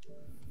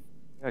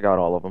 I got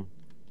all of them.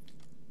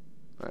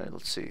 All right,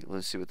 let's see.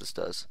 Let's see what this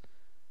does.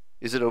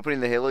 Is it opening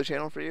the Halo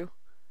channel for you?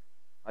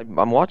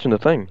 I'm watching the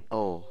thing.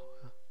 Oh,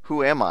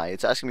 who am I?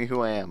 It's asking me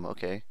who I am.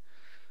 Okay.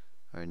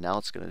 All right, now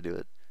it's gonna do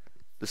it.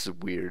 This is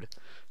weird.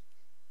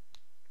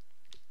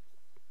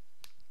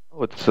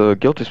 Oh, it's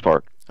Guilty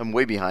Spark. I'm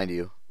way behind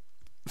you.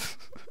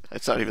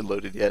 It's not even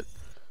loaded yet.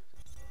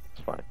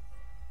 It's fine.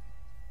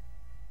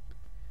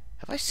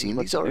 Have I seen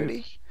What these to do?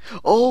 already?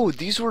 Oh,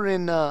 these were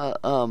in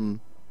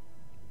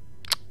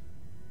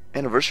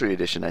Anniversary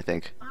Edition, I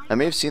think. I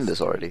may have seen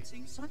this already.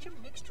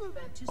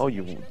 Oh,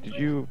 did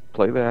you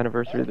play the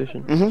Anniversary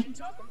Edition?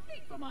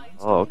 Mm-hmm.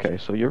 Oh, okay.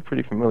 So you're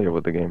pretty familiar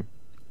with the game.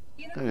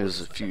 I think it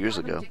was a few years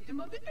ago.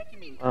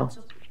 Well,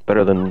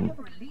 better than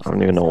I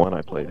don't even know when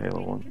I played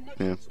Halo 1.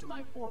 Yeah.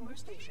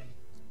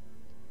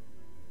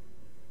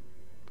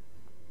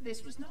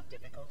 This was not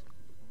difficult.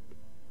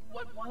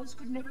 What was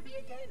could never be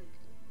again.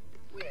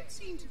 We had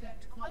seen to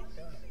that quite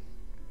early.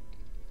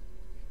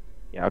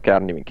 Yeah, okay. I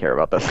don't even care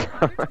about this.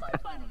 My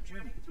final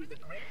journey through the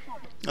great hall.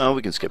 Oh,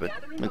 we can skip it.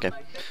 Okay.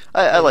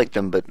 I like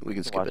them, but we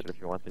can skip Watch it. it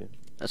if you want to.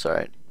 That's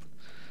alright.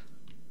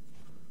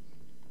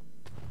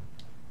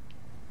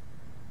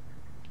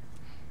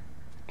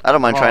 I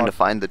don't mind trying to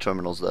find the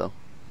terminals, though.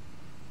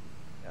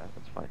 Yeah,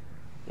 that's fine.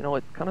 You know,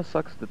 it kind of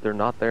sucks that they're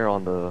not there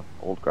on the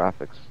old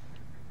graphics.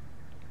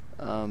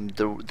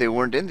 They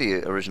weren't in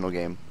the original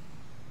game.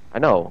 I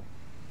know.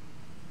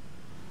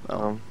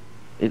 Oh.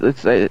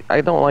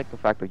 I don't like the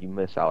fact that you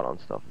miss out on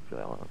stuff if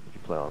you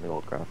play on the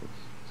old graphics.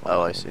 That's all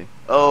Oh, I'm I saying. see.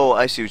 Oh,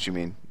 I see what you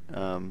mean.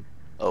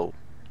 Oh,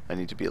 I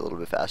need to be a little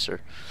bit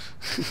faster.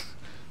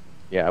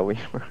 Yeah, we.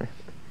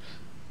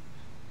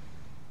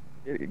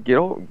 Get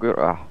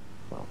over.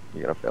 Well,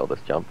 you're gonna fail this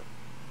jump.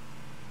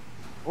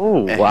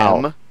 Oh wow!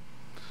 Ahem.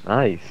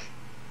 Nice.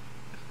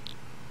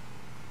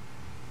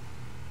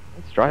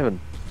 Nice driving.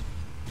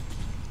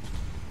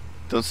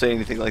 Don't say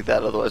anything like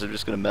that, otherwise I'm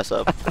just gonna mess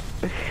up.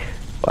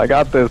 I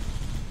got this.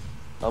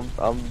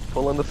 I'm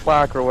pulling the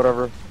slack or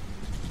whatever.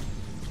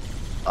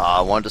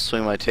 I wanted to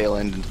swing my tail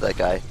end into that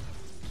guy.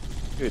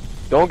 Dude,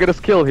 don't get us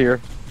killed here.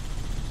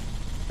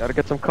 Gotta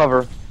get some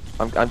cover.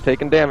 I'm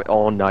taking damage.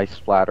 Oh, nice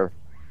splatter.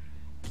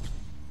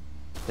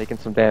 Taking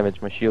some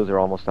damage. My shields are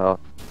almost out.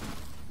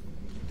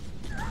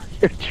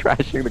 You're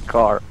trashing the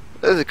car.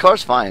 The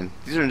car's fine.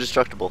 These are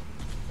indestructible.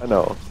 I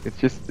know. It's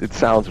just, it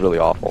sounds really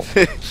awful.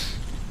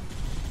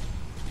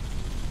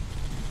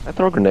 I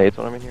throw grenades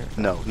when I'm in here.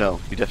 No,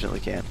 you definitely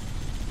can't.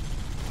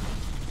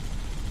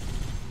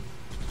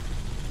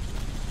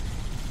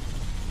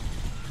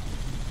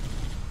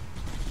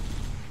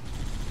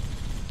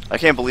 I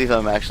can't believe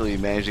I'm actually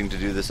managing to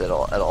do this at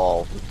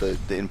all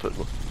with the input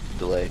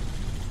delay.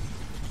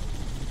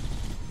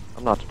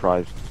 I'm not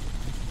surprised.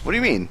 What do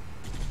you mean?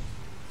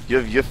 You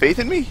have faith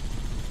in me?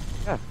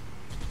 Yeah.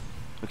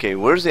 Okay,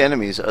 where's the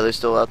enemies? Are they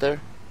still out there?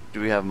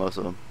 Do we have most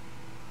of them?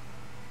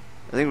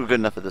 I think we're good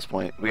enough at this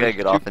point. We gotta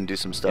get off and do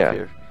some stuff Yeah.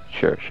 here.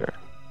 Sure.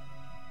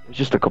 There's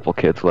just a couple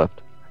kids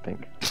left, I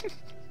think.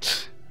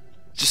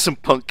 Just some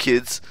punk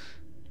kids.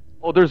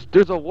 Oh, there's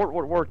a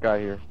wart guy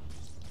here.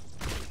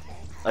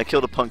 I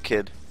killed a punk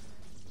kid.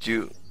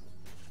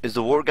 Is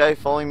the war guy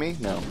following me?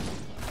 No.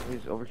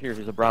 He's over here.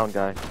 He's a brown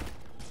guy.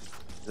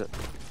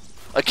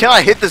 I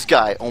cannot hit this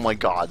guy. Oh my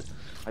god.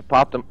 I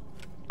popped him.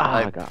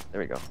 I- Oh my god.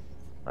 There we go.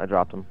 I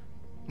dropped him.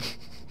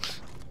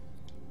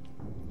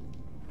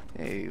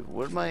 Hey,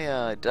 where'd my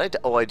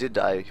oh, I did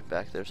die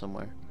back there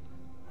somewhere.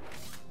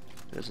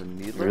 There's a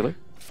needler. Really?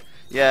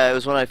 Yeah, it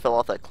was when I fell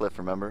off that cliff.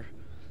 Remember?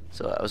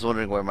 So I was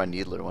wondering where my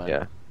needler went.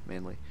 Yeah.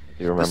 Mainly.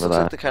 Do you remember This looks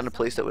that? like the kind of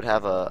place that would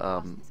have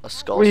a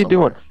skull. What are you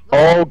doing?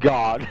 Oh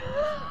god.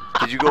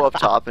 Did you go up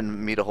top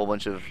and meet a whole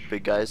bunch of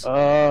big guys?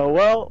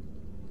 Well,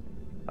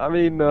 I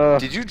mean,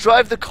 Did you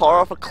drive the car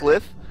off a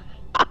cliff?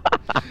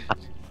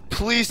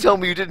 Please tell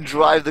me you didn't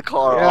drive the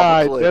car yeah, off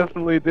I a cliff.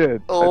 definitely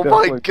did. Oh I my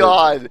definitely did.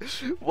 god!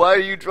 Why are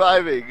you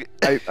driving?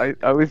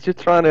 I was just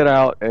trying it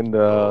out, and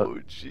Oh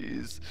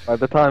jeez. by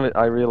the time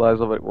I realized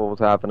what was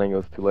happening, it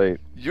was too late.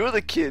 You're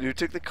the kid who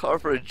took the car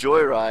for a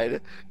joyride.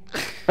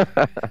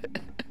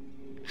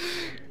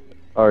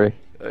 Sorry.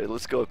 Alright,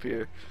 let's go up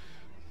here.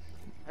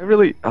 I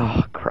really.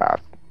 Oh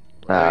crap.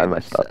 I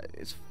messed up.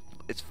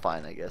 It's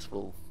fine, I guess.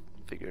 We'll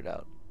figure it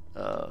out.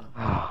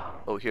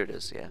 Oh, here it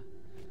is. Yeah.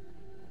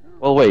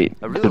 Well, wait.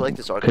 I really like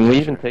this Can we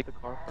even architecture. take a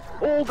car?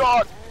 Oh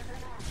god!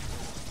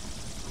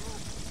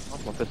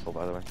 lost my pistol,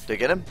 by the way. Did I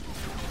get him?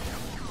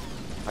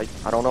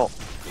 I don't know.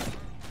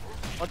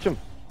 Punch him.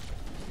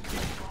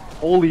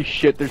 Holy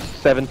shit, there's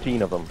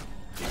 17 of them.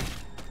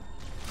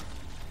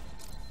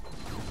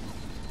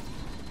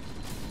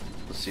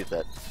 Let's see if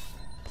that...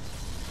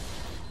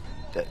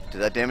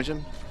 Did that damage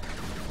him?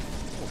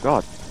 Oh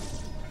god.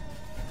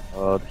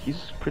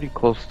 He's pretty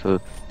close to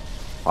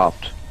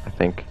popped, I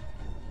think.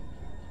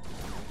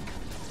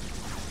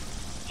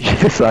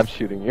 Yes, I'm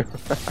shooting you.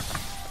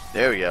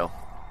 There we go.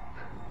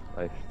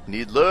 Nice.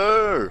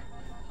 Needler!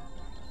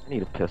 I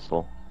need a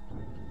pistol.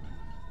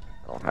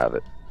 I don't have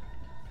it.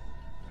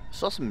 I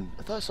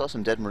thought I saw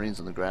some dead Marines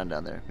on the ground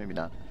down there. Maybe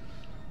not.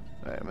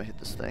 Alright, I'm gonna hit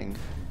this thing.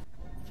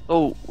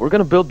 So, we're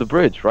gonna build the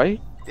bridge, right?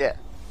 Yeah.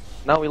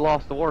 Now we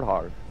lost the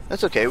Warthog.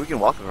 That's okay, we can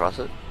walk across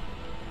it.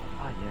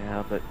 Ah,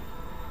 yeah, but...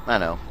 I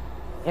know.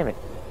 Damn it.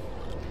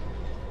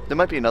 There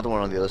might be another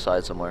one on the other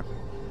side somewhere.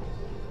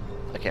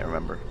 I can't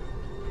remember.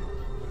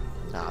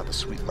 Ah, the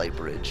sweet light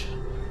bridge.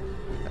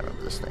 I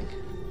remember this thing.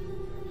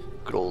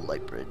 Good old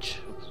light bridge.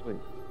 Sweet.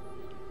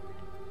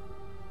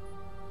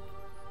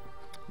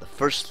 The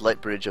first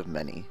light bridge of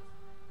many.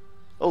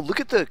 Oh, look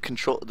at the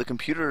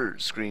computer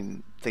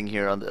screen thing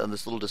here on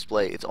this little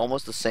display. It's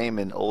almost the same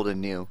in old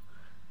and new.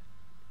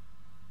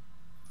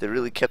 They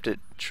really kept it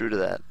true to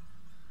that.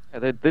 Yeah,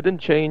 they didn't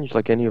change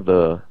like any of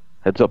the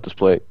heads-up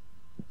display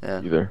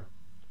either,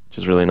 which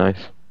is really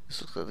nice.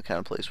 This looks like the kind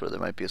of place where there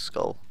might be a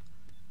skull.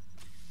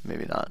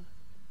 Maybe not.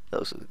 That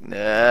looks like,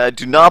 nah,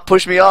 do not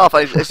push me off.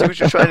 I see what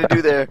you're trying to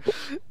do there.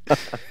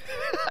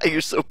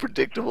 You're so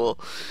predictable.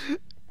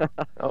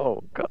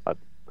 Oh god,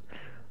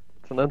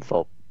 it's an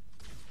insult.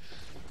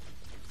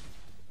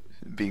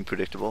 Being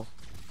predictable.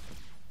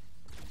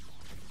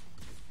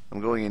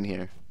 I'm going in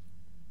here.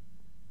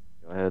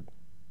 Go ahead.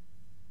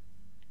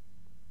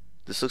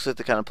 This looks like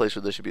the kind of place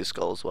where there should be a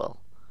skull as well.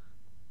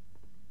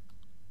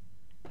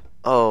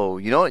 Oh,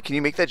 you know what? Can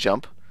you make that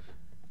jump?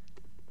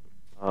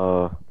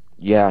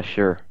 Yeah,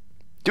 sure.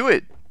 Do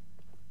it!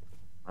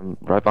 I'm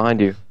right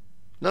behind you.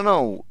 No,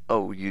 no.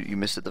 Oh, you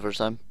missed it the first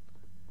time?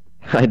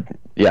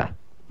 Yeah,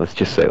 let's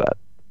just say that.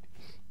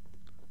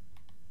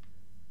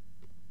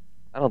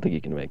 I don't think you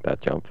can make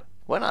that jump.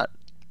 Why not?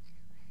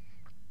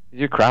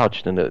 You're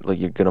crouched and like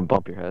you're gonna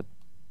bump your head.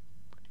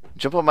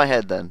 Jump on my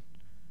head then.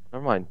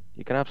 Never mind.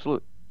 You can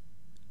absolutely.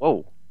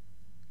 Whoa.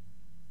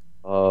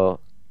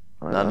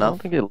 I enough?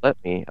 don't think it let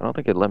me. I don't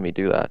think it let me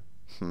do that.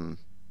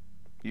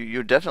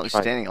 You're definitely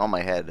Try. standing on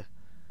my head.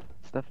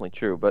 It's definitely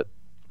true, but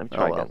let me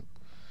Oh, try well. again.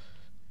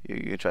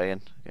 You try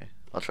again? Okay.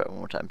 I'll try it one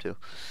more time too.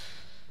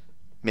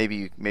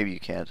 Maybe you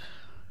can't.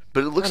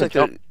 But it looks like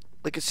jump.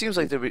 it seems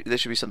like there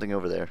should be something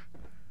over there.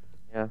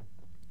 Yeah.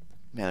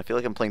 Man, I feel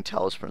like I'm playing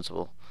Talos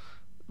Principle.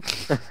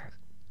 So.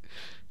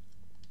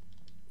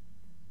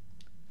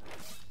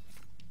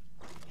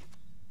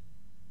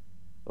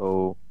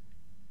 Yeah.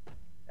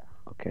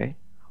 Okay.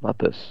 How about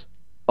this?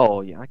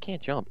 Oh yeah, I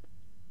can't jump. I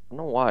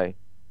don't know why.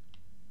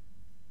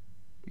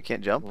 You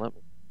can't jump? Doesn't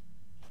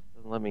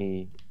let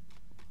me.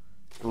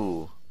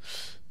 Ooh.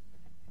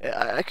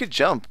 I could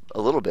jump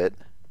a little bit.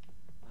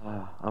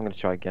 I'm gonna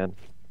try again.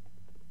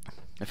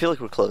 I feel like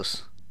we're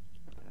close.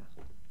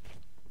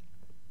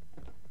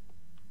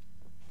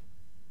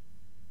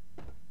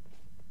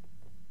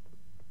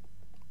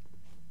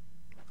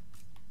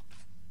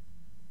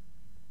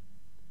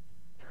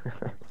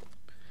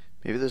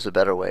 Maybe there's a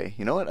better way.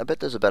 You know what? I bet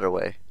there's a better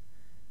way.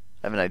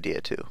 I have an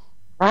idea too.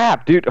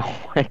 Crap, dude!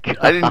 Oh my god.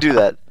 I didn't do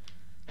that.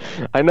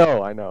 I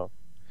know.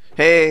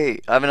 Hey,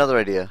 I have another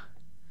idea.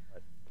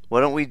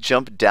 Why don't we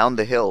jump down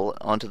the hill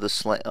onto the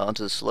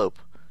slope?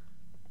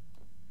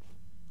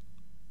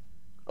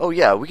 Oh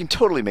yeah, we can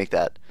totally make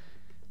that.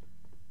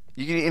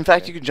 You can, in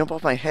fact, you can jump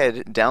off my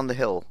head down the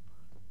hill.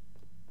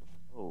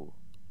 Oh.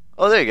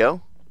 Oh, there you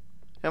go.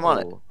 I'm on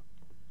it. Oh.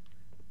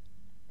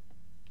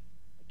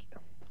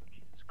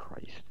 Jesus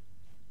Christ.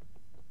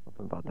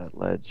 Something about that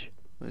ledge.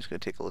 I'm just gonna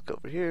take a look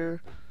over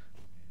here.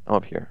 I'm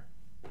up here.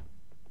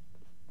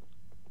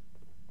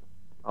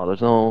 Oh,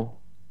 there's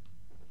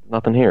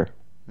nothing here.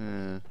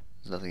 There's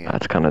nothing. Here.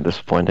 That's kind of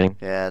disappointing.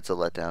 Yeah, it's a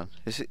letdown.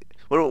 Is it,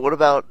 what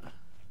about?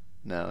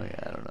 No, yeah,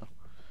 I don't know.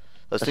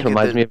 I was This thinking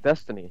reminds that- me of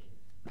Destiny.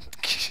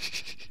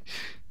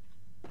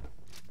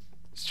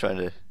 Just trying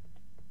to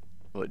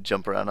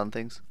jump around on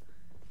things.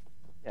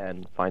 Yeah,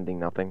 and finding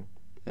nothing.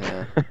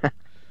 Yeah.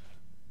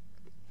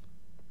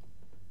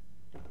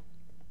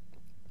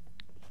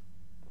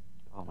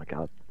 Oh my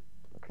god.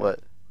 Okay. What?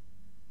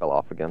 Fell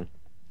off again.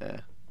 Yeah.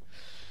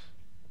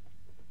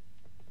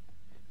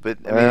 But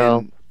I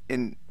Well-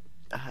 mean,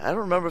 I don't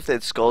remember if they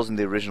had skulls in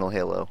the original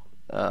Halo.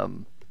 I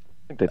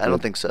think they I don't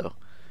did. think so.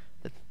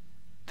 I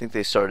think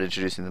they started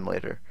introducing them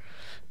later,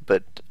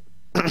 but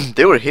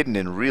they were hidden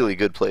in really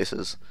good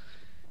places.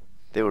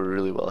 They were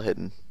really well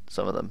hidden.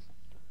 Some of them,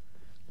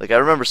 like I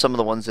remember some of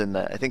the ones in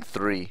I think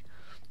 3,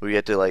 where you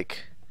had to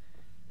like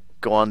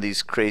go on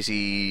these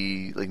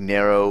crazy like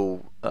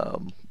narrow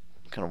kind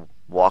of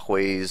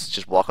walkways,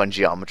 just walk on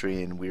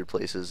geometry in weird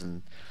places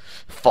and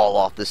fall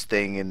off this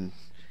thing and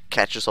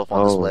catch yourself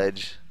on this Oh.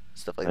 ledge,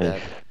 stuff like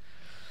Nice. that.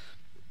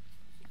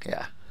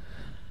 Yeah.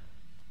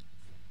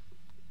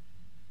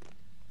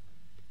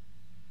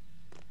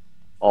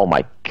 Oh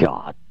my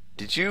god.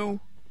 Did you?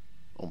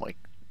 Oh my.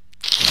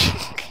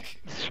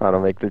 He's trying to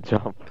make the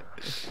jump.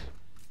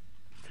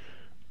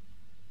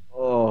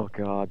 Oh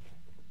god.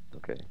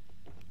 Okay. Is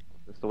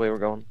this the way we're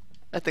going?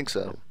 I think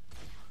so.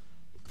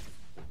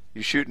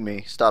 You shooting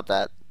me? Stop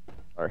that.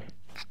 Sorry.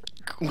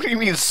 What do you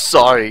mean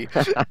sorry?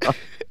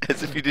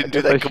 As if you didn't do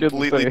I guess I that shouldn't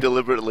completely say.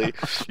 deliberately.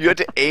 You had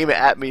to aim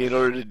at me in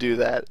order to do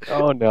that.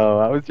 Oh no,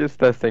 I was just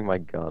testing my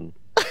gun.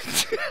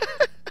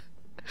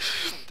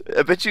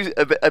 I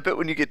bet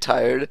when you get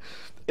tired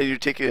and you're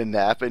taking a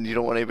nap and you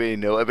don't want anybody to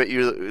know, I bet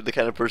you're the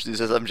kind of person who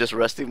says, "I'm just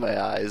resting my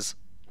eyes."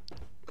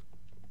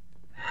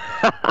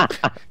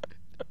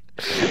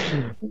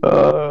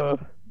 No,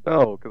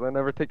 because I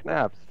never take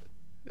naps.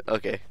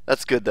 Okay,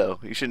 that's good though.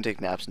 You shouldn't take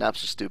naps.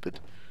 Naps are stupid.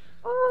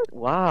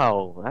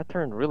 Wow, that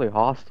turned really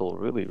hostile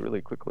really,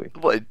 really quickly.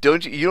 What?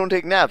 Don't you? You don't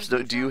take naps?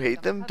 Do you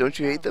hate them? Don't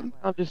you hate them?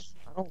 I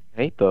don't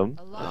hate them.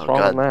 Oh, What's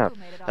wrong with God. naps?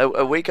 I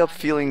wake up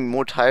feeling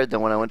more tired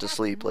than when I went to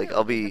sleep. Like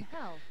I'll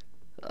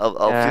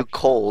Yeah. feel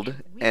cold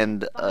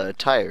and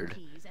tired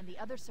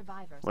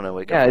when I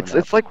wake Yeah, up.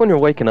 it's like when you're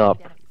waking up,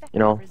 you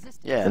know,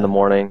 Yeah. in the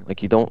morning.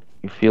 Like you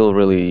feel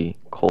really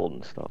cold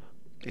and stuff.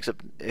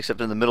 Except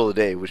in the middle of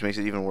the day, which makes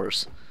it even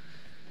worse.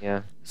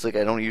 Yeah. It's like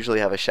I don't usually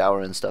have a shower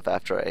and stuff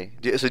after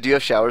so do you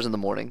have showers in the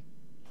morning?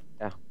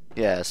 Yeah.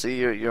 Yeah, see,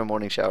 you're a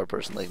morning shower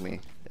person like me.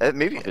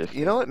 Maybe Obviously.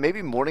 you know what?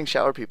 Maybe morning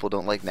shower people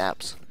don't like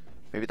naps.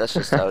 Maybe that's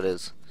just how it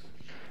is.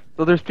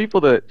 So there's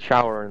people that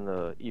shower in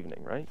the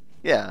evening, right?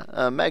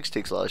 Yeah, Mags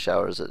takes a lot of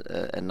showers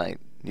at night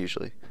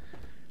usually.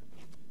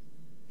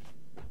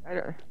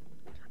 I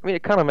mean,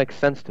 it kind of makes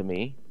sense to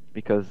me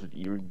because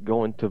you're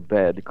going to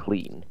bed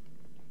clean,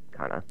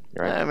 kind of,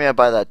 right? I mean, I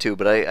buy that too,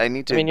 but I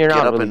need to I mean, you're get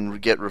not up really-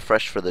 and get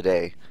refreshed for the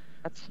day.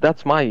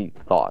 That's my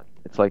thought.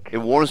 It's like It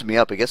warms me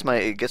up. It gets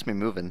me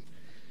moving.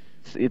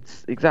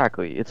 it's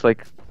exactly. It's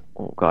like,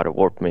 oh god, it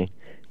warped me.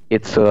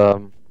 It's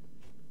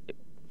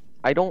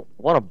I don't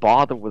want to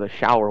bother with a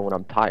shower when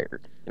I'm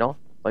tired. You know,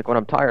 like when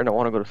I'm tired and I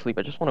want to go to sleep,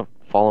 I just want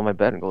to fall in my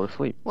bed and go to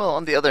sleep. Well,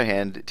 on the other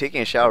hand,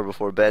 taking a shower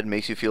before bed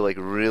makes you feel like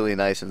really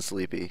nice and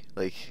sleepy.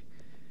 Like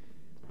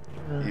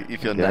you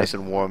feel guess. nice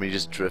and warm. You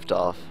just drift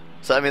off.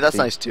 So I mean, that's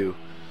See? nice too.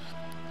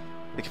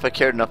 Like if I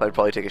cared enough, I'd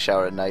probably take a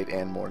shower at night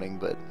and morning,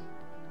 but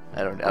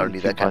I don't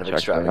need that kind of Too much, actually.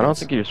 extravagance. I don't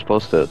think you're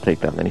supposed to take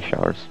that many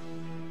showers.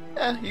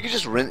 Yeah, you can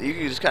just rinse. You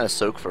can just kind of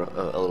soak for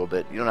a little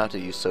bit. You don't have to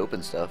use soap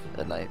and stuff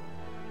at night.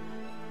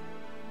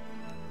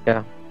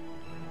 Yeah.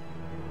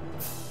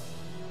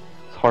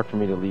 It's hard for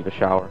me to leave a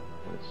shower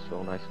when it's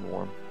so nice and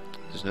warm.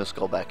 There's no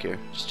skull back here.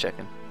 Just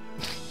checking.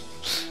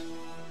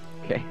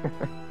 Okay.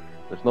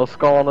 There's no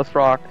skull on this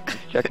rock.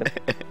 Just checking.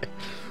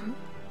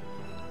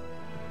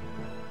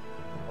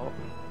 Oh,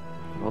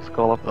 no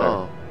skull up there.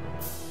 Oh,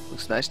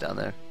 looks nice down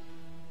there.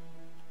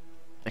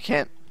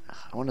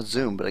 I want to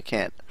zoom, but I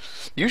can't.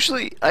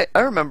 Usually, I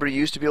remember you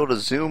used to be able to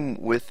zoom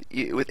with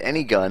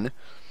any gun,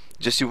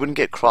 just you wouldn't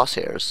get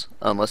crosshairs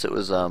unless it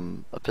was a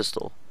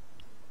pistol.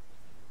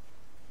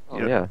 Oh,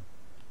 you know- yeah.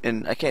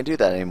 And I can't do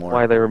that anymore.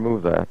 Why they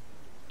removed that?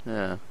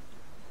 Yeah.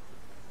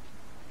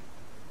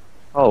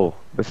 Oh,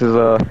 this is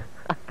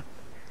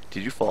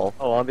Did you fall?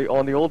 oh, on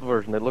the old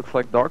version, it looks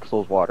like Dark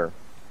Souls water.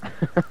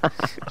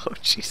 Oh,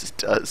 jeez, it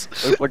does.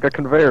 Looks like a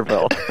conveyor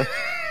belt.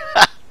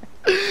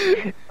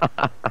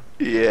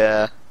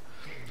 Yeah.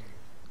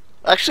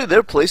 Actually, there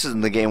are places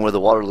in the game where the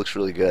water looks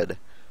really good.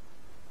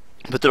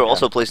 But there are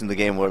also places in the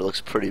game where it looks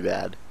pretty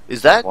bad.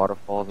 Is that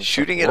Waterfalls. And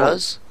shooting stuff. at Whoa.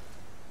 us?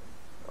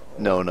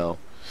 No, no.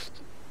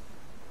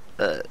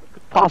 Could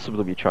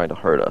possibly be trying to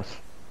hurt us.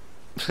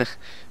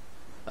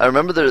 I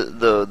remember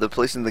the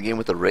place in the game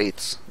with the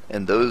wraiths,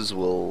 and those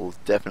will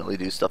definitely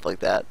do stuff like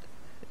that,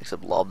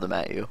 except lob them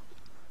at you.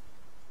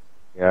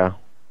 Yeah.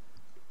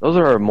 Those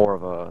are more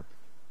of a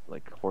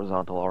like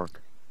horizontal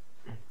arc.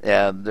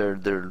 Yeah,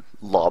 they're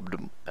lobbed.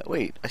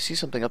 Wait, I see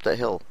something up that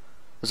hill.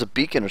 There's a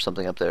beacon or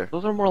something up there.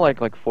 Those are more like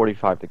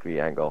 45-degree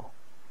angle.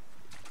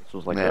 This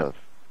was like Yeah.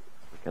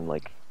 a freaking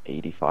like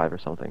 85 or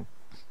something.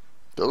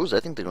 Those, I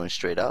think they're going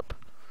straight up.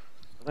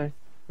 Are they?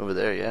 Over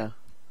there, yeah.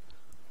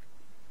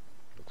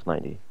 It's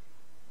 90.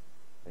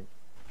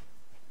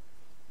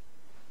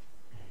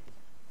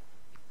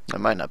 It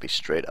might not be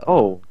straight up.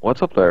 Oh,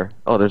 what's up there?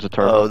 Oh, there's a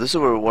turtle. Oh, this is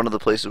where one of the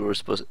places where we're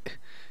supposed to...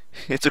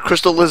 It's a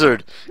crystal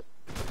lizard!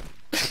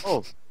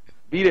 Oh,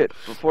 beat it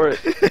before it.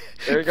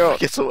 There you go.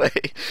 Gets away.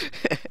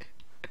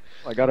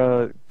 I got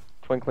a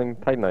twinkling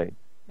titanite.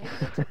 Maybe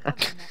they took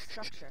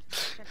cover in that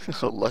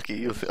structure. Oh, lucky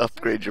you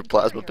upgrade your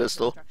plasma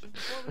pistol.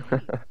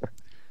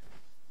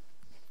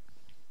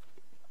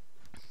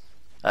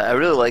 I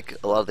really like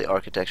a lot of the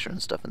architecture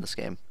and stuff in this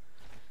game.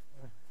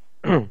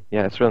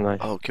 Yeah, it's really nice.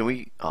 Oh, can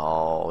we...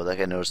 Oh, that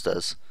guy noticed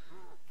us.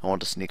 I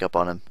want to sneak up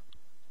on him.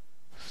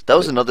 That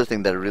was another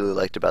thing that I really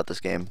liked about this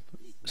game.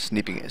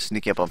 Sneaking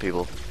up on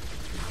people.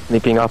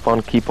 Sneaking up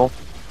on people.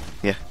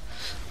 Yeah.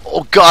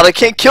 Oh god, I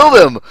can't kill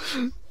them!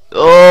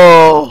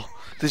 Oh!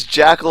 These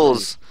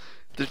jackals!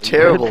 They're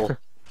terrible.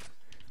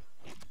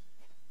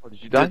 Oh,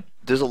 did you die?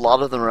 There's a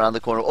lot of them around the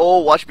corner. Oh,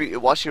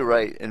 watch your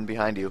right and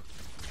behind you.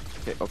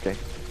 Okay, okay.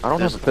 I don't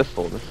There's- have a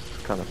pistol. This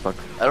kind of sucks.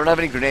 I don't have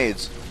any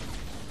grenades.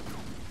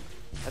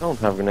 I don't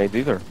have grenades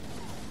either.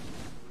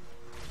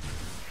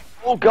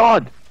 Oh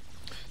God!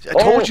 I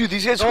told you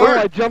these guys Oh,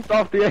 I hurt. jumped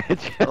off the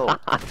edge. Oh.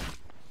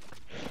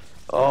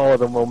 Oh,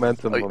 the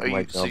momentum of Are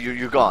my you, so jump.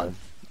 you're gone.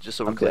 Just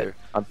so we're I'm clear.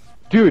 dead.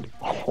 Dude,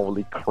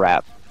 holy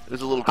crap! It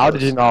was a little. How close.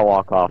 did you not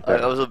walk off I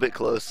there? was a bit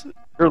close.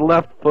 Your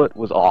left foot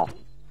was off.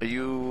 Are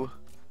you?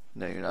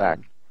 No, you're not. Back.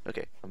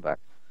 Okay. I'm back.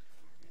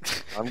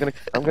 I'm gonna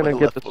My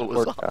get the left foot was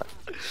support guy.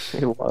 off.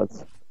 It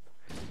was.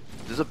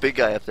 There's a big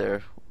guy up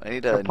there. I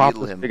need to Pop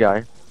needle this him. big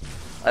guy.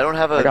 I don't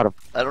have a. I got him.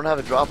 I don't have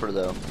a dropper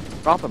though.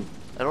 Drop him.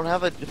 I don't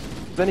have a. Just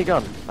any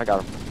gun. I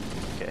got him.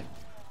 Okay.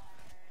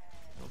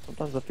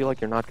 Sometimes I feel like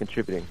you're not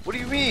contributing. What do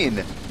you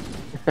mean?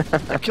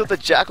 I killed the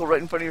jackal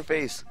right in front of your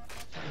face.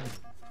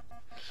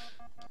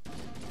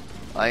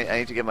 I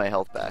need to get my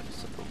health back.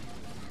 So.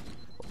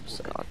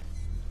 Oh, God.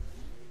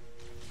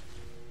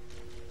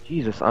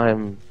 Jesus,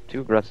 I'm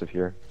too aggressive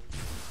here.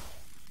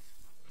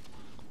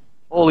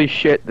 Holy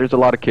shit, there's a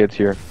lot of kids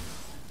here.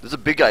 There's a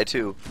big guy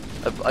too.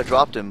 I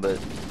dropped him, but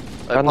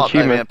Got an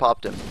achievement. I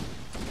popped him.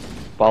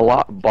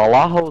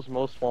 Balajo's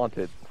most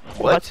wanted.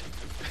 What?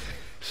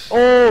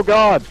 Oh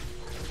God!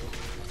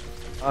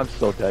 I'm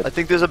so dead. I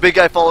think there's a big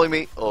guy following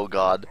me. Oh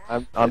God.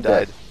 I'm I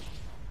dead.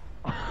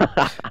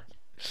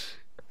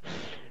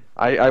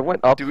 I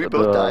went up. Do we the,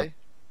 both die?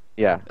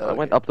 Yeah, Oh, I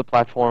went okay. up the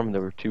platform. And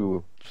there were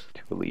two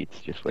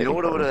elites just You waiting. know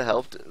what for would me. have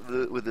helped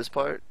with this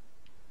part?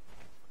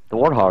 The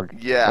warthog.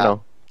 Yeah. I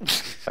know.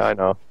 I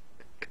know.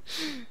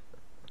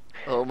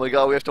 Oh my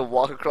God, we have to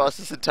walk across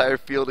this entire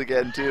field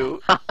again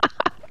too.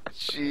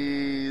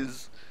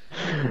 Jeez.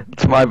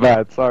 It's my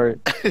bad. Sorry.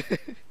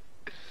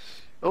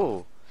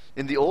 Oh,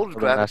 in the old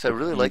What a graphics, I massive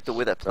really like the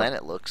way that beast.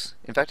 planet looks.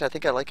 In fact, I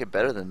think I like it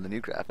better than the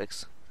new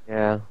graphics.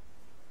 Yeah.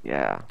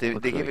 Yeah. They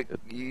looks give really it. good.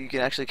 You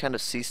can actually kind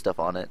of see stuff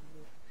on it,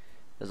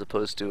 as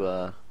opposed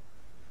to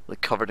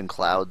like covered in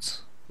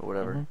clouds or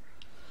whatever. Mhm.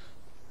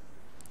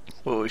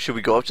 Well, should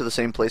we go up to the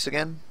same place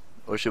again,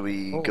 or should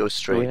we Oh, go Do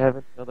straight? we have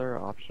any other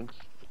options?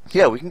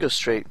 Yeah, we can go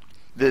straight.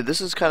 This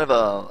is kind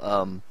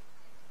of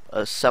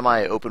a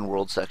semi-open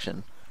world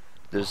section.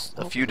 There's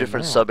a Oh, few the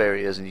different map. sub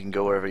areas, and you can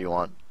go wherever you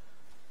want.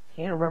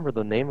 Can't remember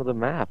the name of the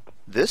map.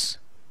 This?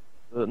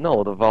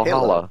 No, the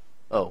Valhalla.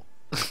 Oh,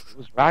 It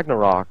was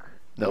Ragnarok.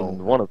 No.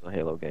 In one of the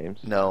Halo games.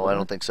 no, I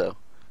don't think so.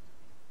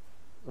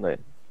 Wasn't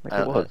it? Like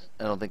I it was.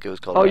 I don't think it was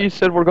called. Oh, that. you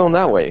said we're going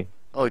that way.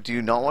 Oh, do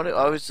you not want to?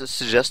 I was just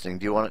suggesting.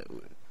 Do you want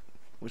to?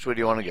 Which way do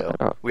you want to go?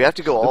 Shut up. We have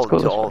to go Let's go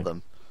to this all way. of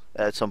them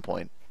at some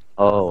point.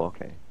 Oh,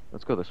 okay.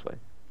 Let's go this way.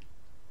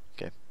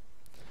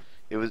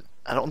 It was.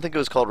 I don't think it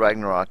was called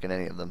Ragnarok in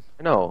any of them.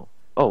 No.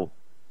 Oh,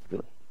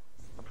 really?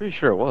 I'm pretty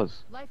sure it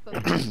was.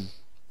 Lifeboat.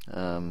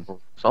 Or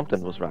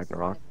something was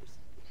Ragnarok.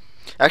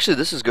 Actually,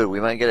 this is good. We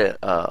might get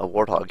a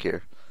warthog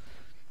here.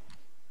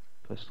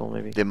 Pistol,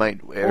 maybe. They might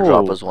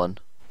airdrop Oh. us one.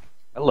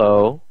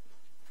 Hello.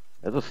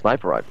 There's a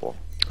sniper rifle.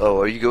 Oh,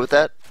 are you good with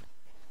that?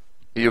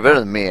 You're better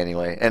than me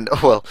anyway, and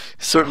well,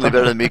 certainly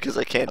better than me because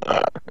I can't.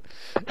 I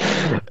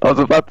was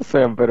about to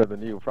say I'm better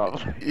than you,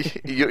 probably.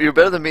 You're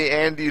better than me,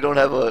 and you don't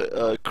have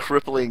a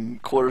crippling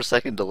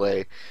quarter-second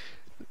delay.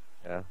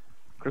 Yeah.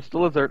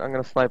 Crystal Lizard, I'm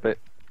gonna snipe it.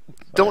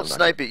 Don't I'm not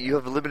snipe it. You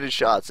have limited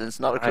shots, and it's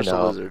not a I crystal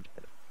know. lizard.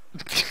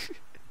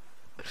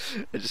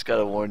 I just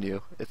gotta warn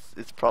you.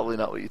 It's probably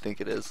not what you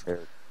think it is.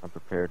 prepared. I'm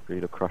prepared for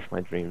you to crush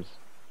my dreams.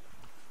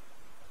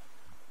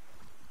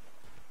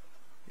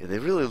 Yeah, they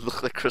really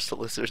look like crystal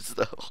lizards,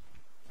 though.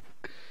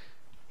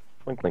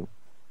 Twinkling.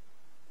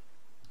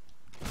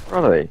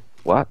 What are they?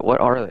 What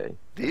are they?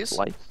 These?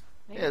 Lights?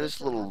 Yeah,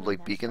 there's little,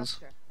 like, beacons.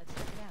 Let's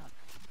check it out.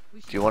 We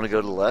Do should you want to go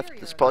to the left?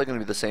 superior It's probably going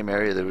to be the same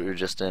area that we were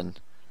just in.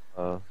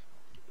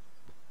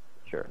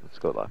 Sure. Let's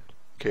go left.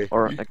 Okay.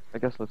 Or I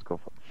guess let's go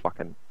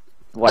fucking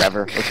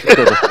whatever. Let's just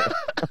go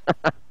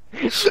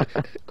this way.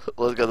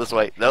 Let's go this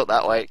way. No,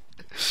 that way.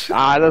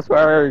 This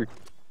way.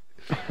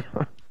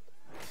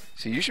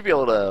 So you should be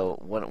able to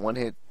one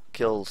hit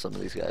kill some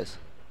of these guys.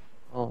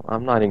 Well,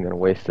 I'm not even gonna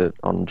waste it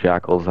on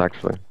jackals.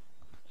 Actually,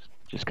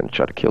 just gonna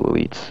try to kill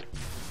elites.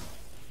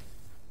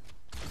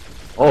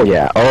 Oh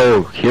yeah.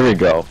 Oh, here we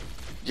go.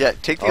 Yeah,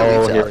 take the Oh,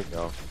 elites here out. we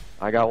go.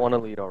 I got one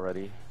elite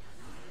already.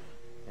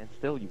 And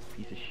still, you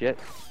piece of shit.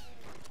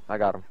 I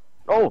got him.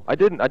 Oh, I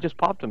didn't. I just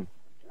popped him.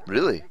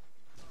 Really?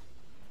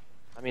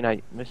 I mean,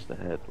 I missed the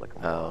head. Like,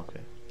 Oh, okay.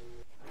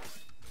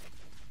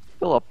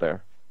 still up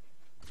there.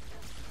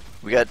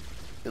 We got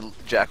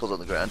jackals on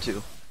the ground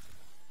too.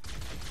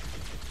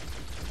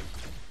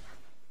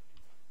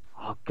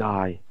 Oh,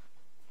 guy.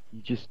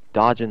 You just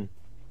dodging.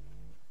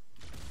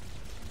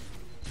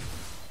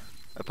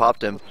 I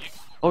popped him.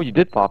 Oh, you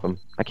did pop him.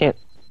 I can't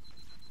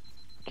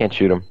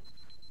shoot him.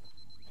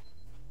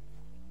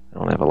 I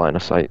don't have a line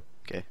of sight.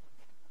 Okay.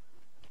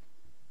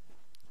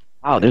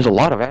 Wow, there's a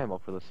lot of ammo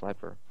for the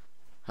sniper.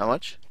 How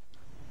much?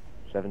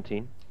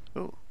 17.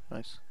 Ooh,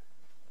 nice.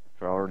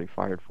 I already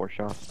fired 4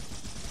 shots.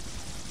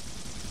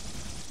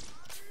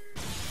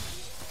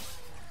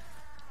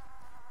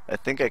 I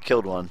think I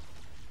killed one.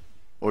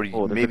 Or you,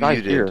 Oh, there's a maybe guy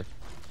you did. here.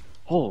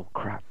 Oh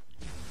crap!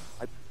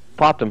 I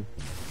popped him.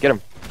 Get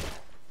him.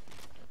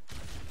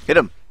 Hit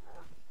him.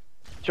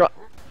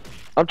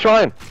 I'm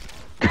trying.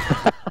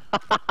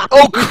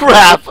 Oh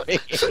crap! I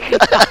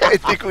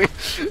think we.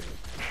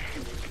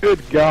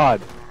 Good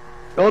God!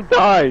 Don't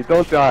die!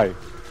 Don't die!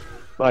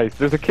 Nice.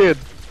 There's a kid.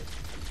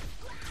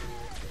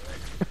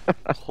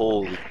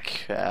 Holy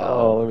cow!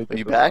 Oh, let me Are get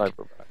you the back?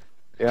 sniper back.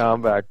 Yeah,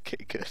 I'm back.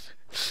 Okay, good.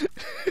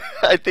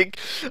 I think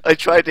I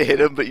tried to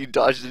hit him, but you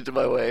dodged into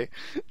my way.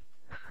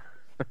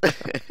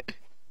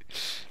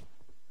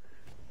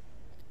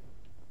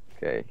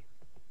 Okay.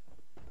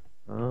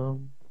 Well,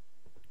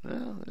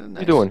 What nice. are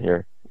you doing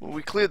here? Well,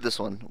 we cleared this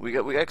one. We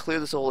got to clear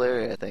this whole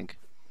area, I think.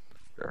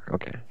 Sure.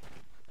 Okay.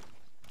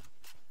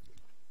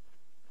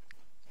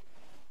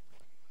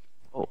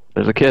 Oh,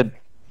 there's a kid.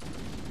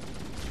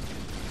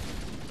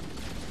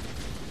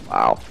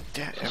 Wow.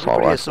 Damn, Assault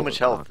everybody has so rifle much is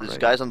health. not There's great.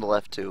 guys on the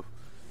left too.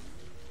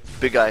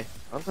 Big guy.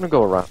 I'm gonna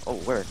go around. Oh,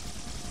 where?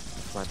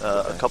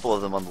 A couple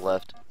of them on the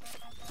left.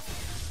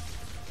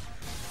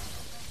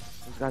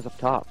 Those guys up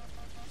top.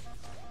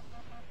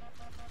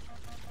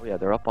 Oh yeah,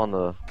 they're up on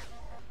the.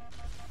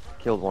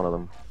 Killed one of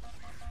them.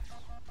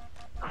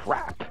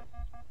 Crap.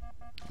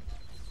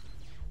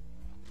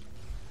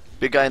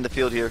 Big guy in the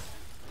field here.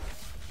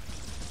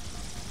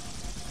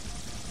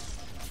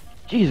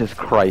 Jesus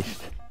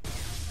Christ.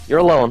 You're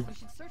alone. We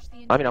should search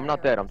the I mean, I'm not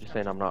entire dead. I'm just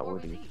saying I'm not before we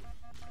worthy. leave.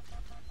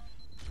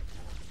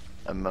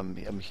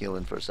 I'm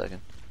healing for a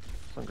second.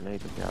 Some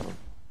grenades if you have them.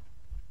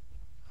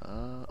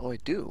 Oh, I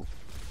do.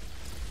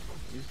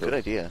 Use Good those.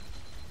 idea.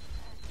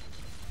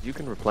 You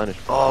can replenish.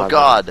 from Oh 5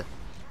 God! I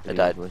pretty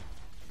died. easily.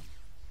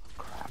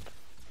 Crap.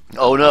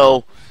 Oh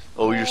no!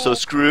 Oh, you're so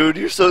screwed.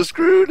 You're so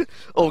screwed.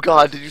 Oh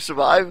God, did you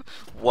survive?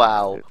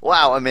 Wow.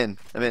 Wow, I'm in.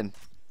 I'm in.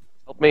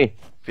 Help me.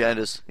 Behind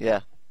us.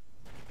 Yeah.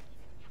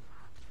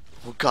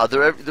 Oh God,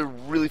 they're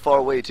really far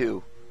away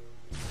too.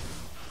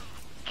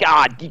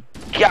 God.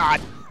 God.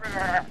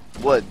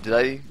 What? Did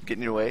I get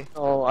in your way?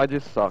 Oh, I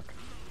just suck.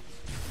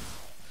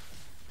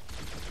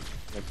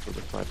 Next to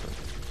the sniper.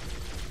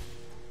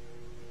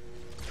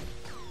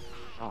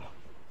 Oh,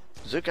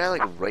 Is there a guy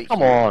like right come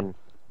here? on.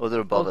 Oh, they're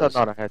How above is us.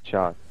 that not a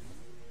headshot?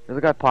 There's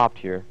a guy popped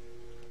here.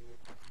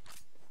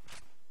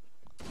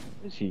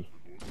 Where is he?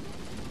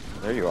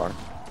 There you are.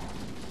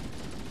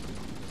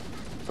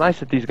 It's nice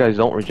that these guys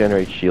don't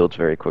regenerate shields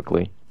very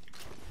quickly.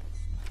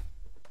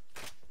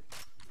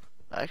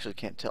 I actually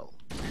can't tell.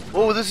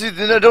 Oh, this is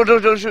no!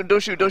 Don't shoot! Don't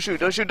shoot! Don't shoot!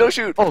 Don't shoot! Don't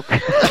shoot! Oh.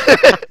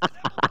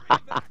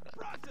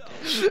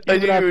 I Even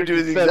knew you after were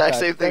doing the said exact that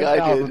same thing I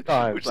 10,000 did,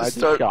 times, which I is just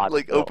start shot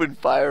like still. open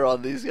fire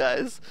on these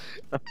guys.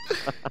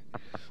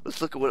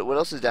 Let's look at what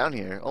else is down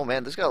here. Oh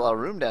man, this got a lot of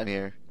room down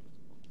here.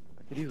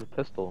 I could use a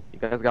pistol. You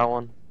guys got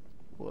one?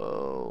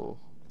 Whoa.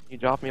 Can you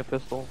drop me a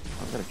pistol?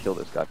 I'm gonna kill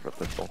this guy for a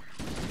pistol.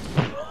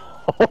 God.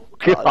 Oh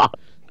God!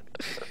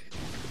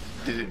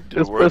 Did it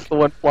This work? pistol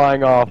went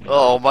flying off.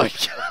 Oh my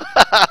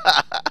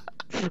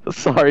God.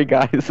 Sorry,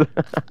 guys.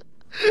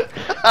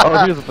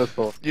 Oh, here's a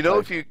pistol. You know,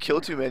 Nice. if you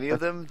kill too many of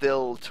them,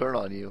 they'll turn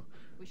on you.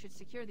 We should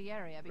secure the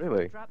area before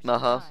Really? we drop Uh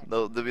huh.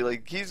 supplies. They'll be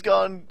like, he's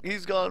gone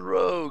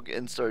rogue,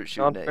 and start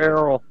shooting Gone at you.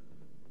 feral.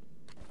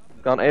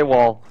 Gone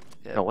AWOL.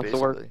 Yeah, No, what's the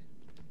word?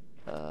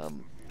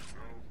 basically.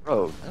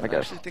 Rogue, I I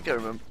guess. actually think I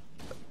remember.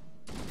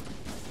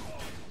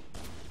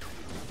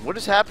 What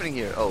is happening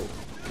here? Oh,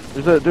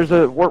 There's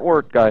a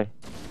wart guy.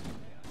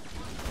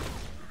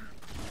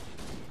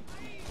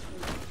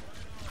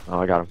 Oh,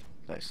 I got him.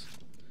 nice.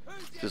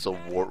 There's a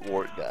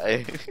wart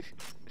guy.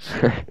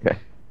 Okay.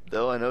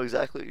 Though I know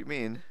exactly what you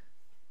mean.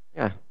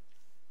 Yeah.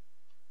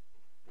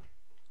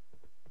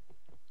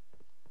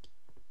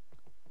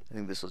 I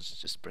think this will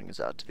just bring us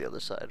out to the other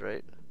side,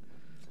 right?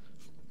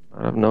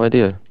 I have no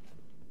idea.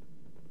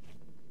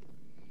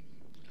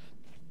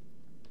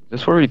 Is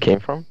this where we came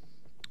from?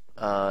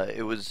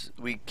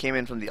 We came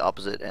in from the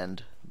opposite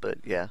end, but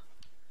yeah.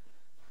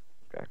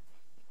 Okay.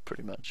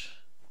 Pretty much.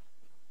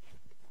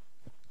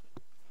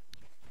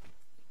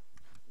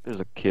 There's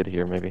a kid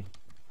here, maybe.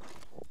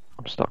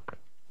 I'm stuck.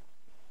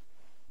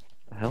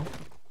 The hell?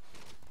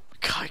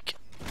 God.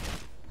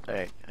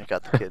 Alright, I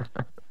got the kid.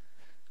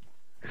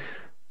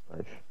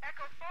 Nice.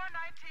 Echo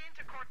 419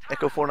 to Cortana.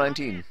 Echo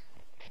 419.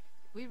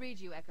 We read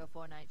you, Echo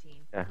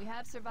 419. Yeah. We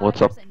have survivors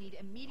What's up? and need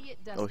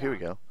immediate dust Oh, here we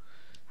off. go.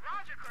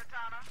 Roger,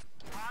 Cortana.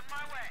 On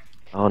my way.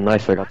 Oh,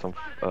 nice. I got some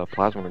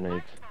plasma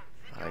grenades.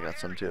 I got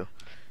some too.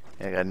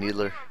 Yeah, I got a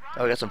needler.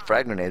 Oh, I got some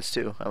frag grenades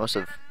too. I must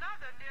have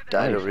Another near the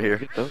died Nice. over here.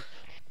 Get those.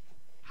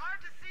 hard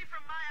to see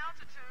from my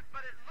altitude,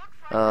 but it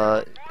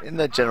looks like In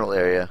that general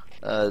area.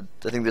 I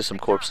think there's some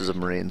corpses of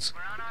Marines.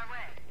 we're on our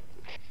way.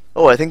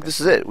 Oh, I think this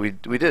is it. We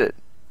did it.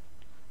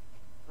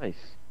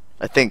 Nice.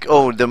 I think.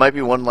 Oh, there might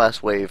be one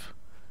last wave.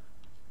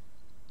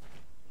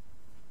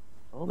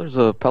 Oh, there's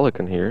a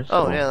pelican here.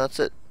 So Oh, yeah, that's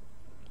it.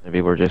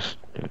 maybe we're just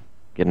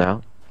getting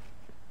out.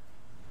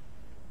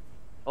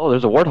 Oh,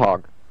 there's a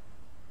warthog.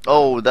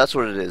 Oh, that's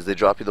what it is. They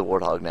drop you the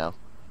warthog now.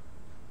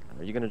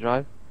 Are you gonna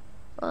drive?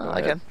 Go I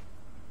ahead. can.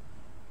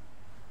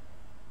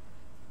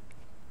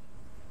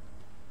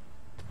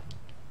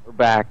 We're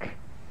back.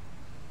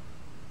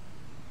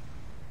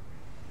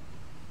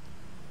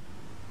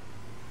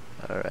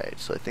 Alright,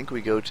 so I think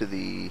we go to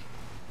the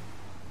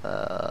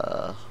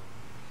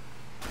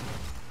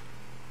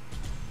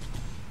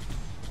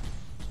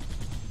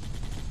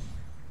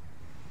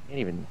Can't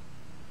even.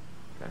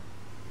 Okay.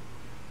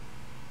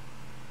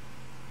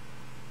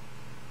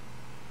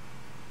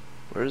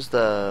 where's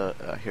the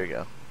here we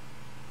go.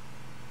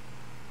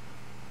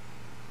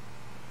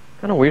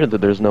 Kind of weird that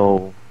there's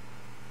no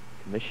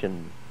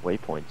mission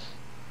waypoints.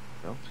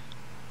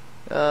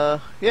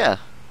 Yeah.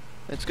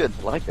 It's good.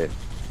 I like it.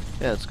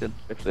 Yeah, it's good.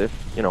 If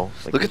you know,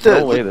 like, Look at there's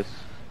the no way this.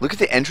 look at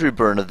the entry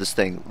burn of this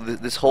thing.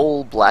 This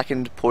whole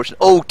blackened portion.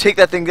 Oh, take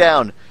that thing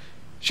down.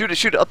 Shoot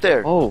it up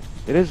there. Oh,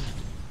 it is.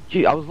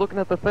 Gee, I was looking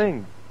at the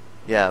thing.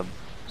 Yeah.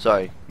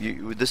 Sorry.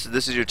 This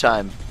is your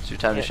time. It's your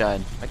time to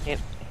shine. I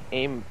can't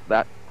aim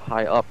that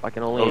high up. I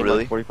can only Oh, aim really?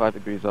 like 45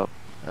 degrees up.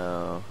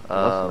 Oh. Less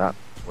than that.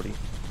 40.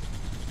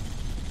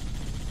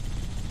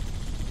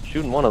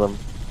 Shooting one of them.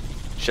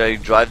 Should I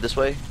drive this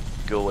way?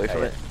 Go away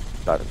from Yeah. it?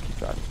 Keep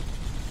driving.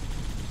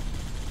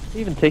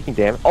 Even taking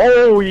damage.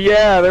 Oh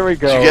yeah, there we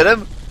go. Did you get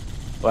him?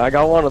 Well, I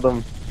got one of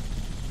them.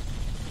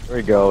 There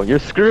we go. You're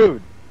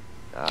screwed.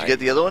 Did you get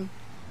the other one?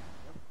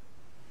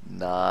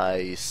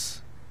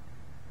 Nice.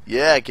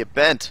 Yeah, get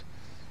bent.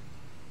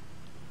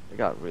 I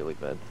got really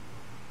bent.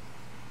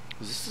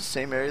 Is this the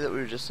same area that we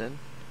were just in?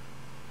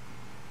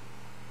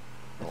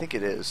 I think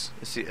it is.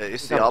 It's the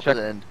Gotta opposite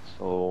check. end.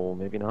 So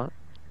maybe not.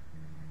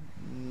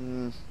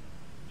 Mm,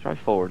 Try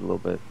forward a little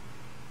bit.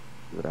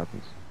 See what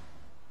happens.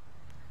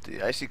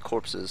 I see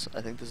corpses.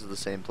 I think this is the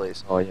same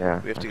place. Oh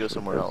yeah. We have to go actually,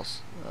 somewhere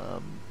there's-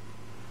 else.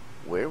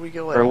 Where we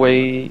go? Is there a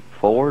way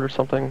forward or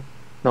something?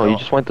 No, you No.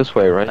 just went this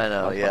way, right? I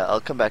know. Last Yeah, time. I'll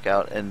come back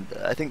out, and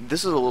I think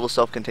this is a little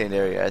self-contained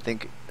area. I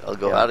think I'll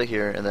go Yeah. out of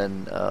here and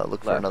then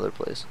look for Left. another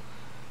place.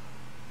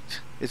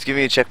 It's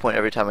giving me a checkpoint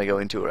every time I go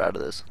into or out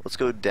of this. Let's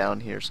go down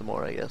here some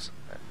more, I guess,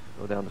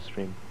 Go down the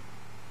stream.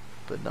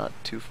 but not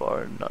too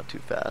far, and not too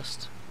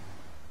fast.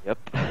 Yep.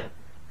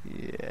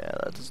 Yeah,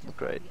 that doesn't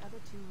look right. The other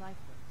two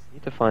lifeboats.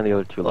 Need to find the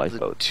other two Of the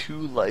lifeboats. 2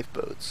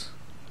 lifeboats.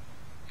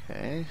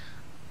 Okay.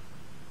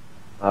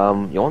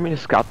 You want me to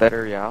scout that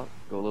area out?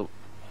 Go a little.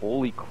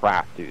 Holy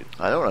crap, dude.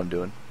 I know what I'm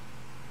doing.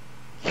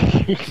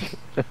 Okay.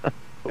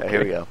 Yeah,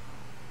 here we go.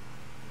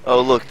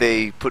 Oh, look,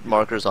 they put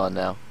markers on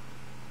now.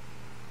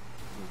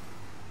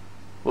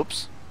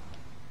 Whoops.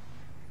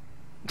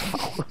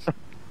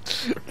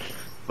 Nice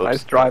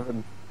Whoops.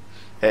 driving.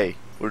 Hey,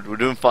 we're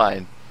doing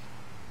fine.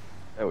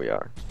 There we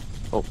are.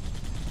 Oh.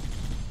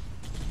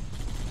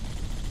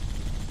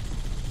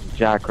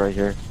 Jack right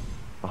here.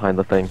 Behind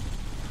the thing.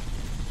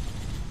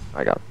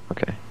 I got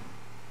okay.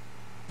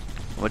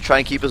 I'm gonna try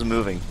and keep us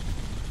moving.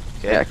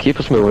 Okay. Yeah, keep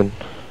us moving.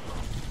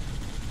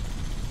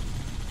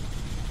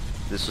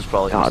 This was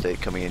probably a God.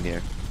 mistake coming in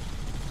here.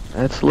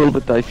 It's a little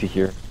bit dicey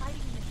here.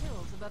 Hiding in the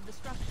hills above the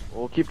structure.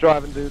 We'll keep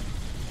driving, dude.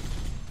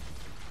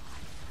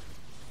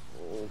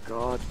 Oh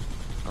god.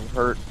 I'm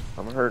hurt.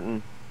 I'm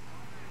hurting.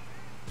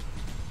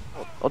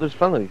 Oh, there's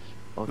friendlies.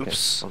 Okay.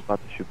 Oops. I was about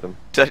to shoot them.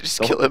 Did I just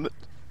Don't- kill him?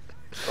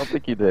 I don't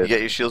think you You did. get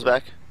your shields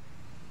back?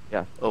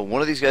 Yeah. Oh,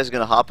 one of these guys is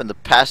gonna hop in the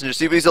passenger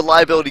seat, but he's a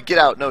liability. Get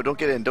out! No, don't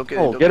get in. Don't get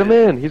in. Oh, Don't get him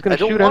in. He's gonna I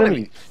don't shoot want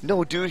enemies. him.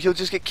 No, dude, he'll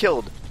just get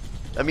killed.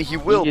 I mean, he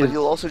will, He but is-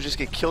 he'll also just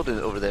get killed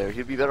over there.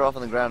 He'd be better off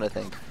on the ground, I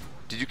think.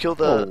 Did you kill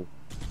the? Oh.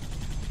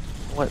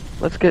 What?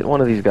 Let's get one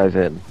of these guys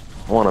in.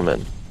 I want him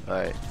in. All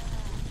right.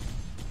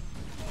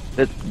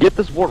 Get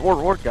this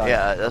wart guy.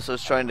 Yeah, that's what I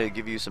was trying to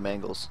give you some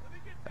angles.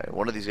 All right,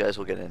 one of these guys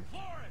will get in.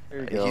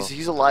 There you go.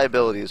 He's a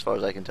liability as far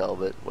as I can tell,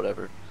 but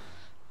whatever.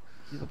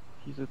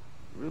 He's a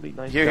really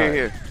nice Here, guy.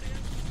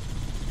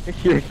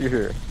 here.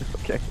 Here.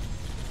 Okay.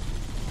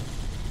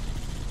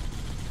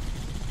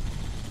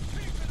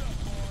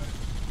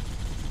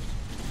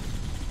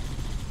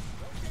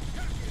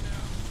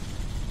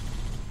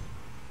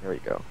 There we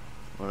go.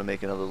 I'm gonna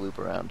make another loop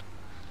around.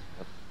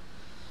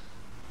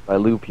 By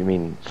loop, you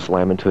mean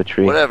slam into a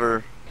tree?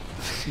 Whatever.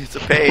 It's a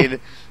pain.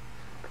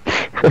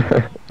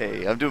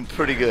 Hey, I'm doing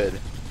pretty good.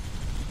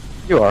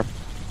 You are.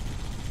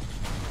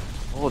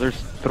 Oh, there's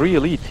 3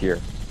 elites here.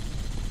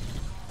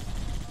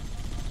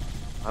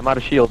 I'm out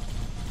of shield.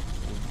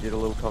 Get a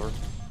little cover.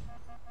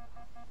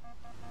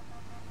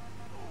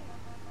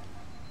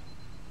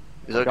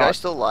 Is our God. guy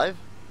still alive?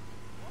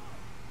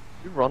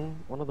 Did you run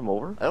one of them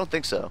over? I don't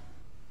think so.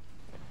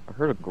 I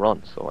heard a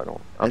grunt, so I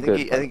don't. I I'm think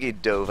good. I think he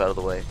dove out of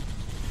the way.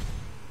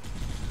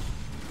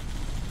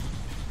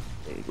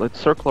 Hey, let's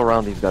circle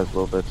around these guys a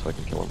little bit so I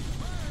can kill him.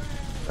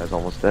 Guy's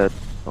almost dead.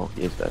 Oh,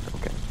 he is dead.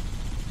 Okay.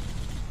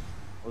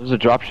 Oh, there's a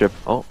dropship.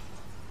 Oh,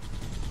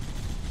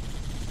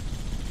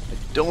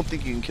 I don't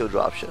think you can kill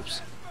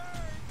dropships.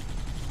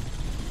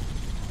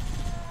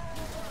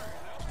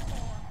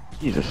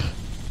 Jesus.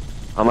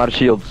 I'm out of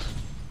shields.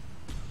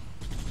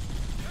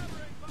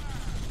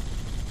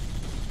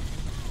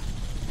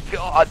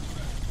 God!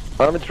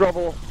 I'm in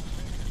trouble.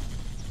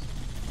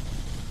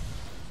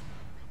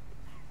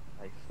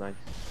 Nice.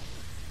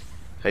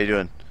 How you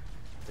doing?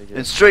 Thank you.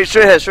 And straight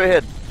ahead.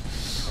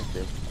 Thank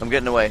you. I'm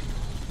getting away.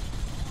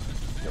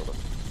 Killed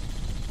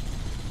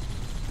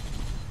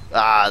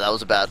Ah, that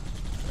was bad.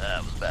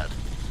 That was bad. I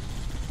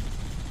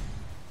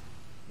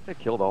think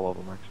I killed all of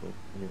them actually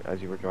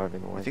as you were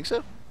driving away. You think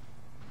so?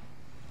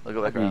 I'll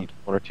go back Maybe around.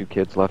 1 or 2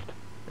 kids left.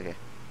 Okay.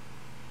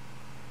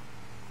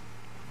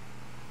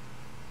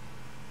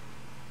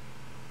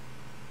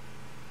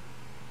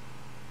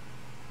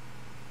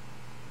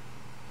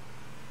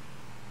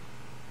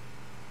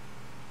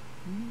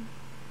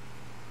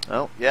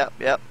 Oh, yep.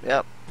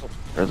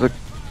 There's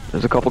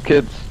a couple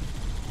kids.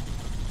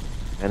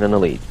 And an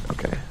elite.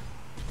 Okay.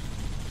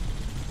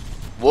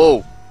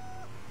 Whoa!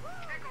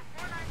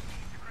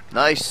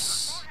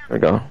 Nice! There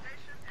we go.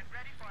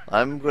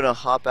 I'm gonna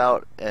hop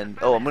out and...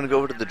 Oh, I'm gonna go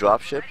over to the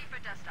dropship.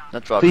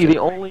 Not dropship. See, the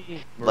only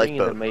Marine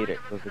Lifeboat. that made it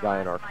was the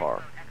guy in our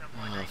car.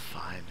 Oh,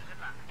 fine.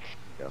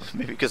 Yeah.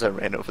 Maybe because I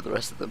ran over the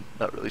rest of them.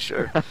 Not really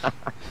sure.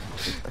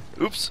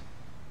 Oops.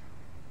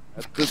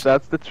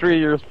 That's the tree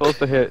you're supposed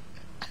to hit.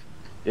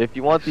 If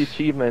you want the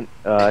achievement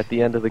at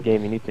the end of the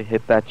game, you need to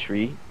hit that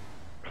tree.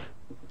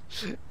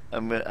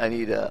 I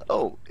need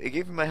oh, it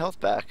gave me my health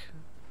back.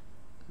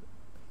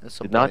 At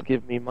some Did not point.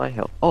 give me my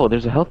health. Oh,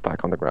 there's a health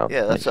pack on the ground.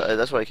 Yeah, Nice.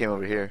 that's why I came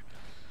over here.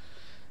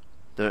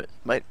 There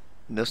might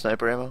no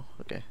sniper ammo.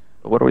 Okay.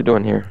 What are we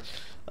doing here?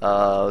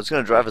 I was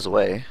gonna drive us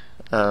away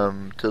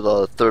to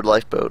the third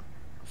lifeboat.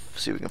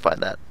 See if we can find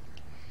that.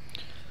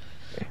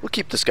 Okay. We'll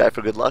keep this guy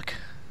for good luck.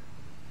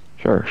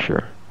 Sure,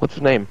 sure. What's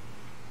his name?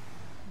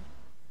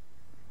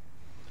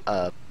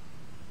 I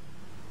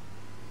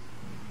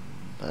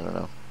don't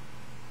know.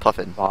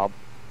 Puffin. Bob.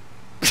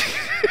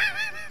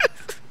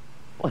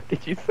 What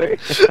did you say?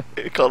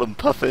 I called him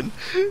Puffin.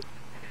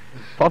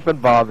 Puffin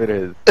Bob it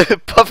is.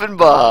 Puffin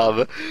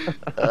Bob.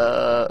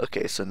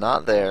 Okay, so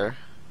not there.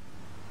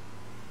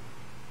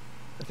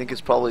 I think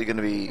it's probably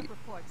gonna be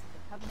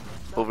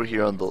over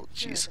here on the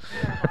jeez.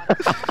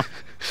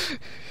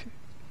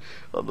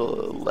 On the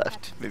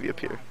left, maybe up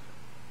here.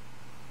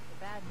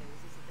 The bad news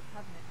is that the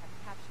Covenant have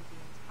captured the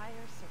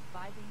entire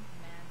surviving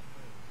command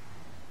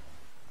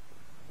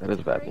group. That is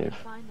bad Hurry news.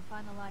 and find the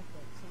final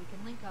lifeboat so we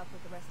can link up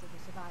with the rest of the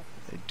survivors.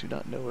 I do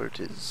not know where it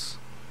is.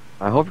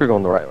 I hope you're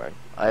going the right way.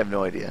 I have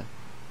no idea.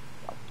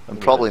 I'm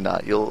Me probably neither.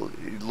 not. You'll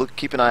look.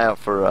 Keep an eye out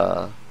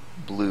for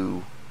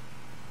blue.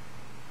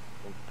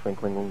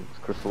 Twinkling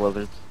crystal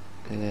lizards.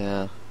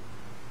 Yeah.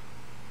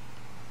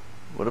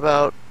 What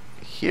about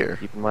here?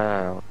 Keeping my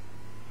eye out.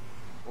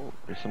 Oh,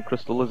 there's some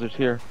crystal lizards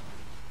here.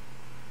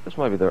 This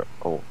might be the.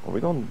 Oh, are we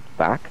going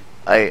back?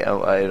 I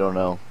don't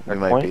know. We That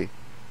might point? be. I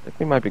think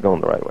we might be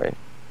going the right way.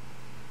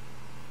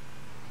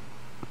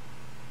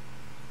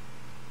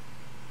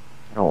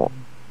 Oh,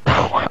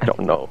 I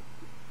don't know.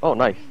 Oh,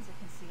 nice. Marines are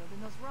concealed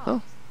in those Oh.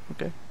 rocks.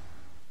 Okay.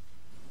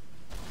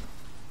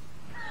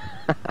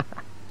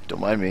 Don't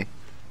mind me.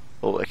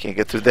 Oh, I can't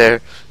get through there.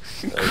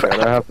 We're Crap.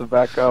 gonna have to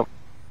back up.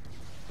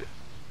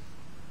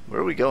 Where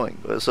are we going?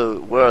 So,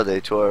 where are they?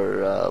 To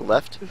our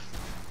left? This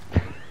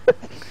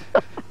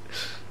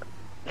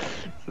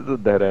is a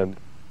dead end.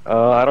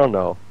 I don't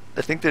know.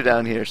 I think they're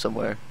down here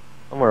somewhere.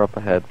 Somewhere up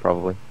ahead,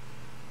 probably.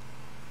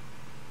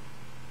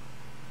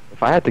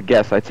 If I had to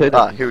guess, I'd say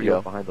they're Here we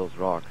concealed go. behind those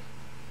rocks.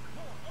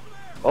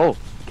 Oh,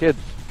 kids.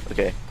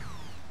 Okay.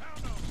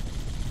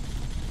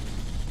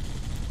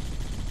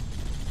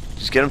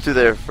 Just get them through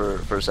there for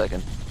a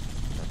second.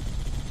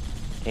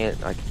 Can't.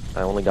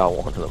 I only got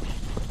one of them.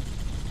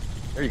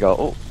 There you go.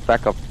 Oh,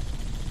 back up.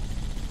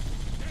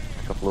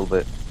 Back up a little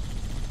bit.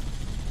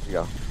 There you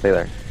go. Stay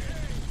there.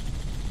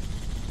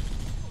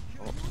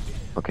 Oh.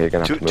 Okay, you're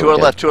gonna have to move To our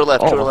again. left. To our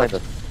left. Oh, to our behind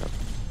left.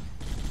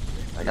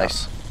 us. I got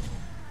Nice. it.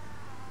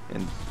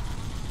 And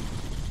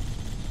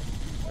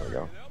There we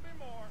go.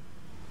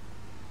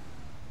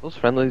 Those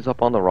friendlies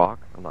up on the rock.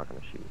 I'm not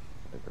gonna shoot.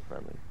 I think they're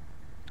friendly.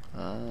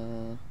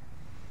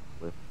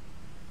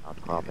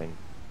 Outcropping.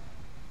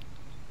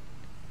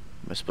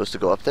 am I supposed to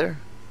go up there?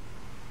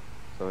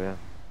 So yeah.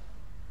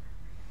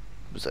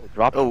 Was that?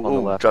 Drop Oh, on the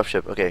left.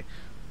 dropship. Okay.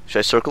 Should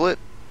I circle it?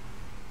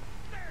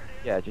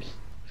 Yeah, just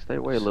stay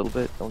away a little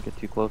bit. Don't get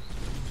too close.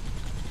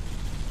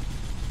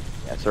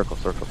 Yeah, circle.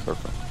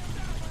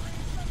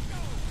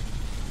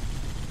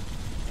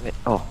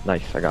 Oh,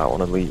 nice. I got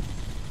one of these.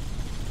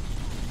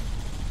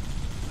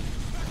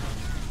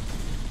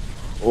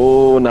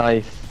 Oh,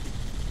 nice.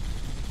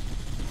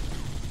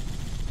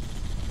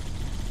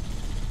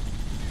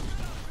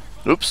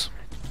 Oops.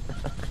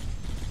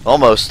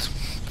 Almost.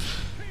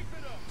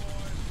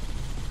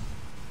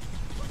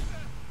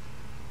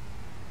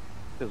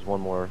 There's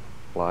one more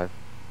alive.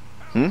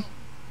 Hmm?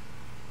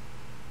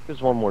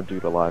 There's one more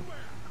dude alive.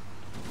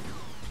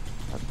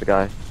 That's the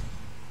guy.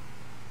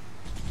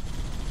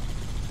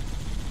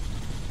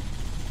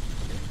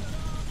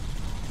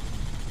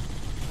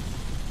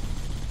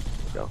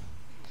 There we go.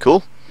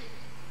 Cool.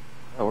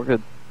 Oh, we're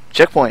good.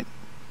 Checkpoint.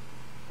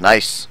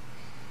 Nice.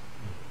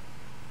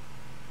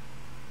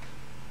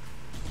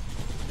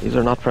 These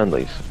are not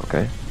friendlies,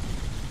 okay?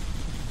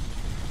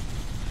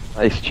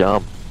 Nice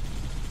jump.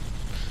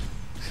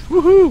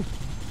 Woohoo!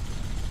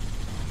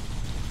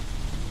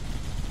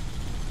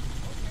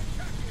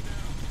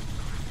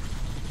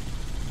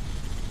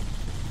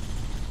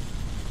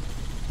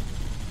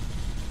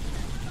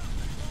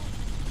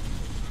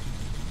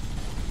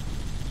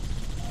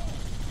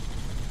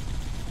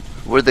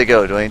 Where'd they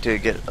go? Do I need to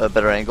get a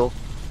better angle?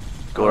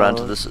 Go around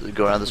to Uh, this.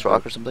 Go around this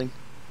rock or something?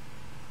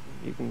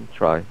 You can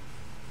try.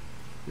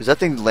 Is that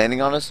thing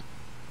landing on us?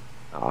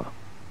 Ah.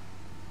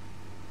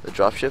 The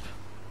dropship?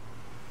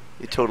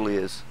 It totally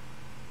is.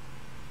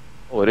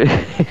 Oh, it is.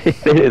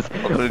 It is.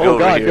 I'm gonna Oh go over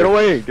God! here. Get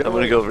away! Get I'm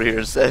away! gonna go over here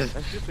instead. Can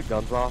I shoot the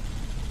guns off?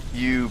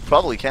 You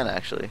probably can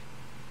actually.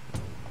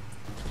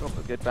 Oh,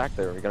 but get back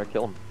there. We gotta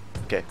kill him.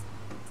 Okay.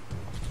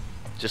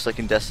 Just like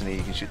in Destiny,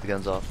 you can shoot the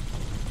guns off.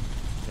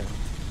 Yeah.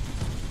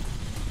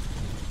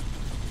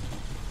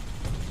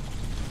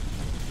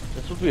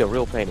 This would be a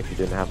real pain if you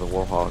didn't have the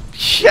Warhog.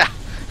 Yeah.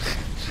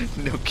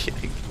 No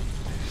kidding.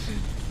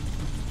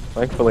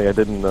 Thankfully, I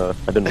didn't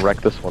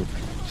wreck this one.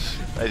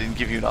 I didn't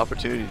give you an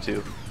opportunity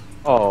to.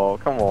 Oh,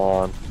 come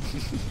on.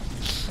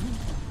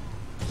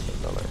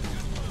 Another.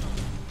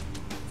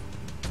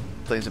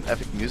 Playing some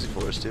epic music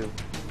for us too.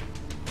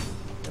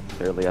 It's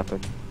fairly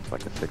epic. It's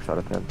like a 6 out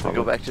of 10. We Probably.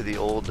 go back to the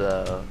old.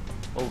 Oh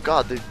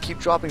God, they keep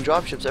dropping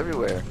dropships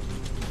everywhere.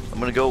 I'm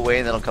gonna go away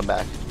and then I'll come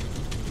back.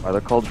 Why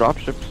they're called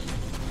dropships?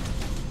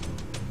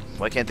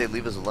 Why can't they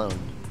leave us alone?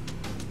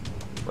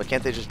 Why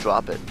can't they just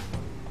drop it?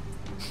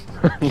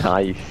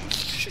 Nice.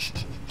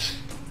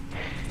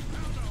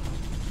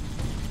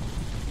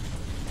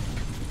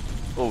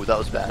 Oh, that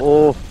was bad.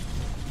 Oh,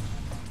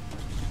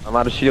 I'm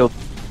out of shield.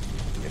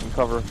 Get in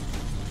cover.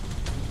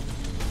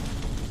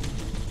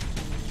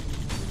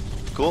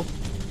 Cool.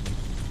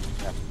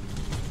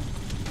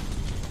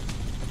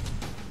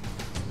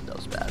 That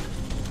was bad.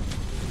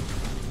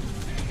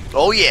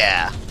 Oh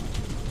yeah!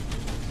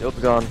 Shield's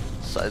gone.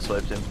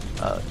 Sideswiped him.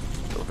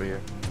 Over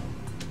here.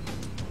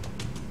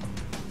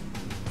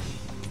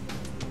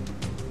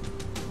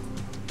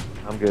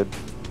 I'm good.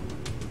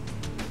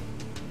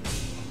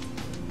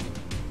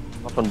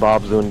 Muffin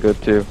Bob's doing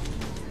good too.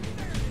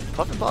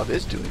 Puffin Bob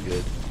is doing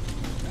good.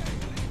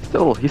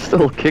 He's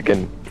still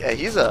kicking. Yeah,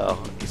 he's a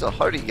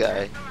hardy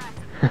guy.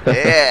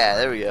 Yeah,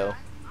 there we go.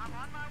 I'm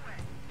on my way.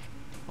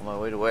 On my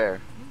way to where?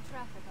 New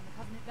traffic on the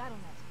Covenant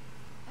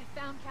BattleNet. I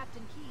found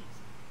Captain Keyes.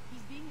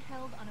 He's being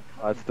held on a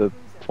Covenant That's the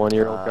cruiser.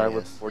 20-year-old Ah, guy yes.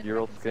 with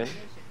 40-year-old skin.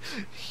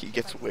 He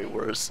gets way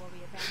worse.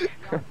 The Truth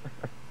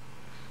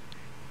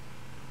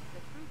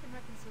and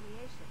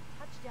Reconciliation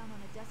touched down on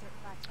a desert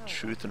plateau.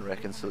 Truth and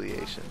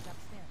Reconciliation. Upstairs.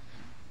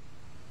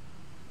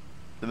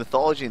 The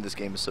mythology in this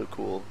game is so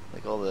cool.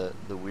 Like all the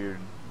weird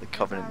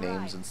Covenant All right,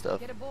 names and stuff.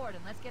 Get aboard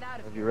and let's get out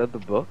of Have here. you read the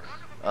books?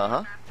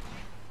 Uh-huh.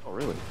 Oh,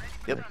 really?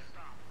 Yep.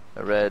 I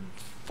read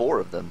 4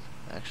 of them,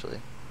 actually.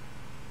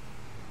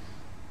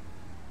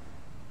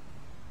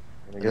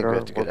 Can I we think get we our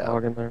have to get out.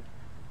 Warthog in there?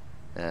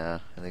 Yeah,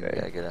 I think we Okay.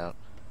 gotta get out.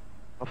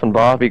 Muffin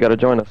Bob, you gotta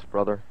join us,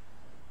 brother.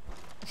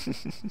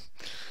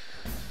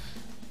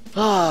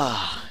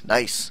 Ah,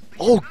 nice.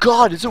 Oh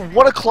God, is it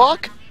 1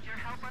 o'clock?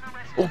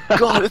 Oh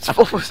God, it's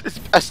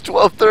past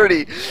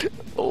 12:30.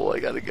 Oh, I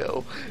gotta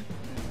go.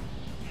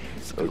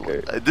 It's a good Okay.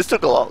 one. This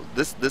took a lot.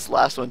 This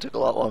last one took a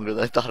lot longer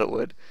than I thought it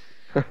would.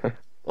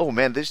 Oh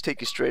man, they just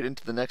take you straight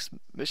into the next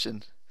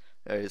mission.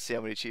 All right, let's see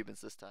how many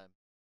achievements this time.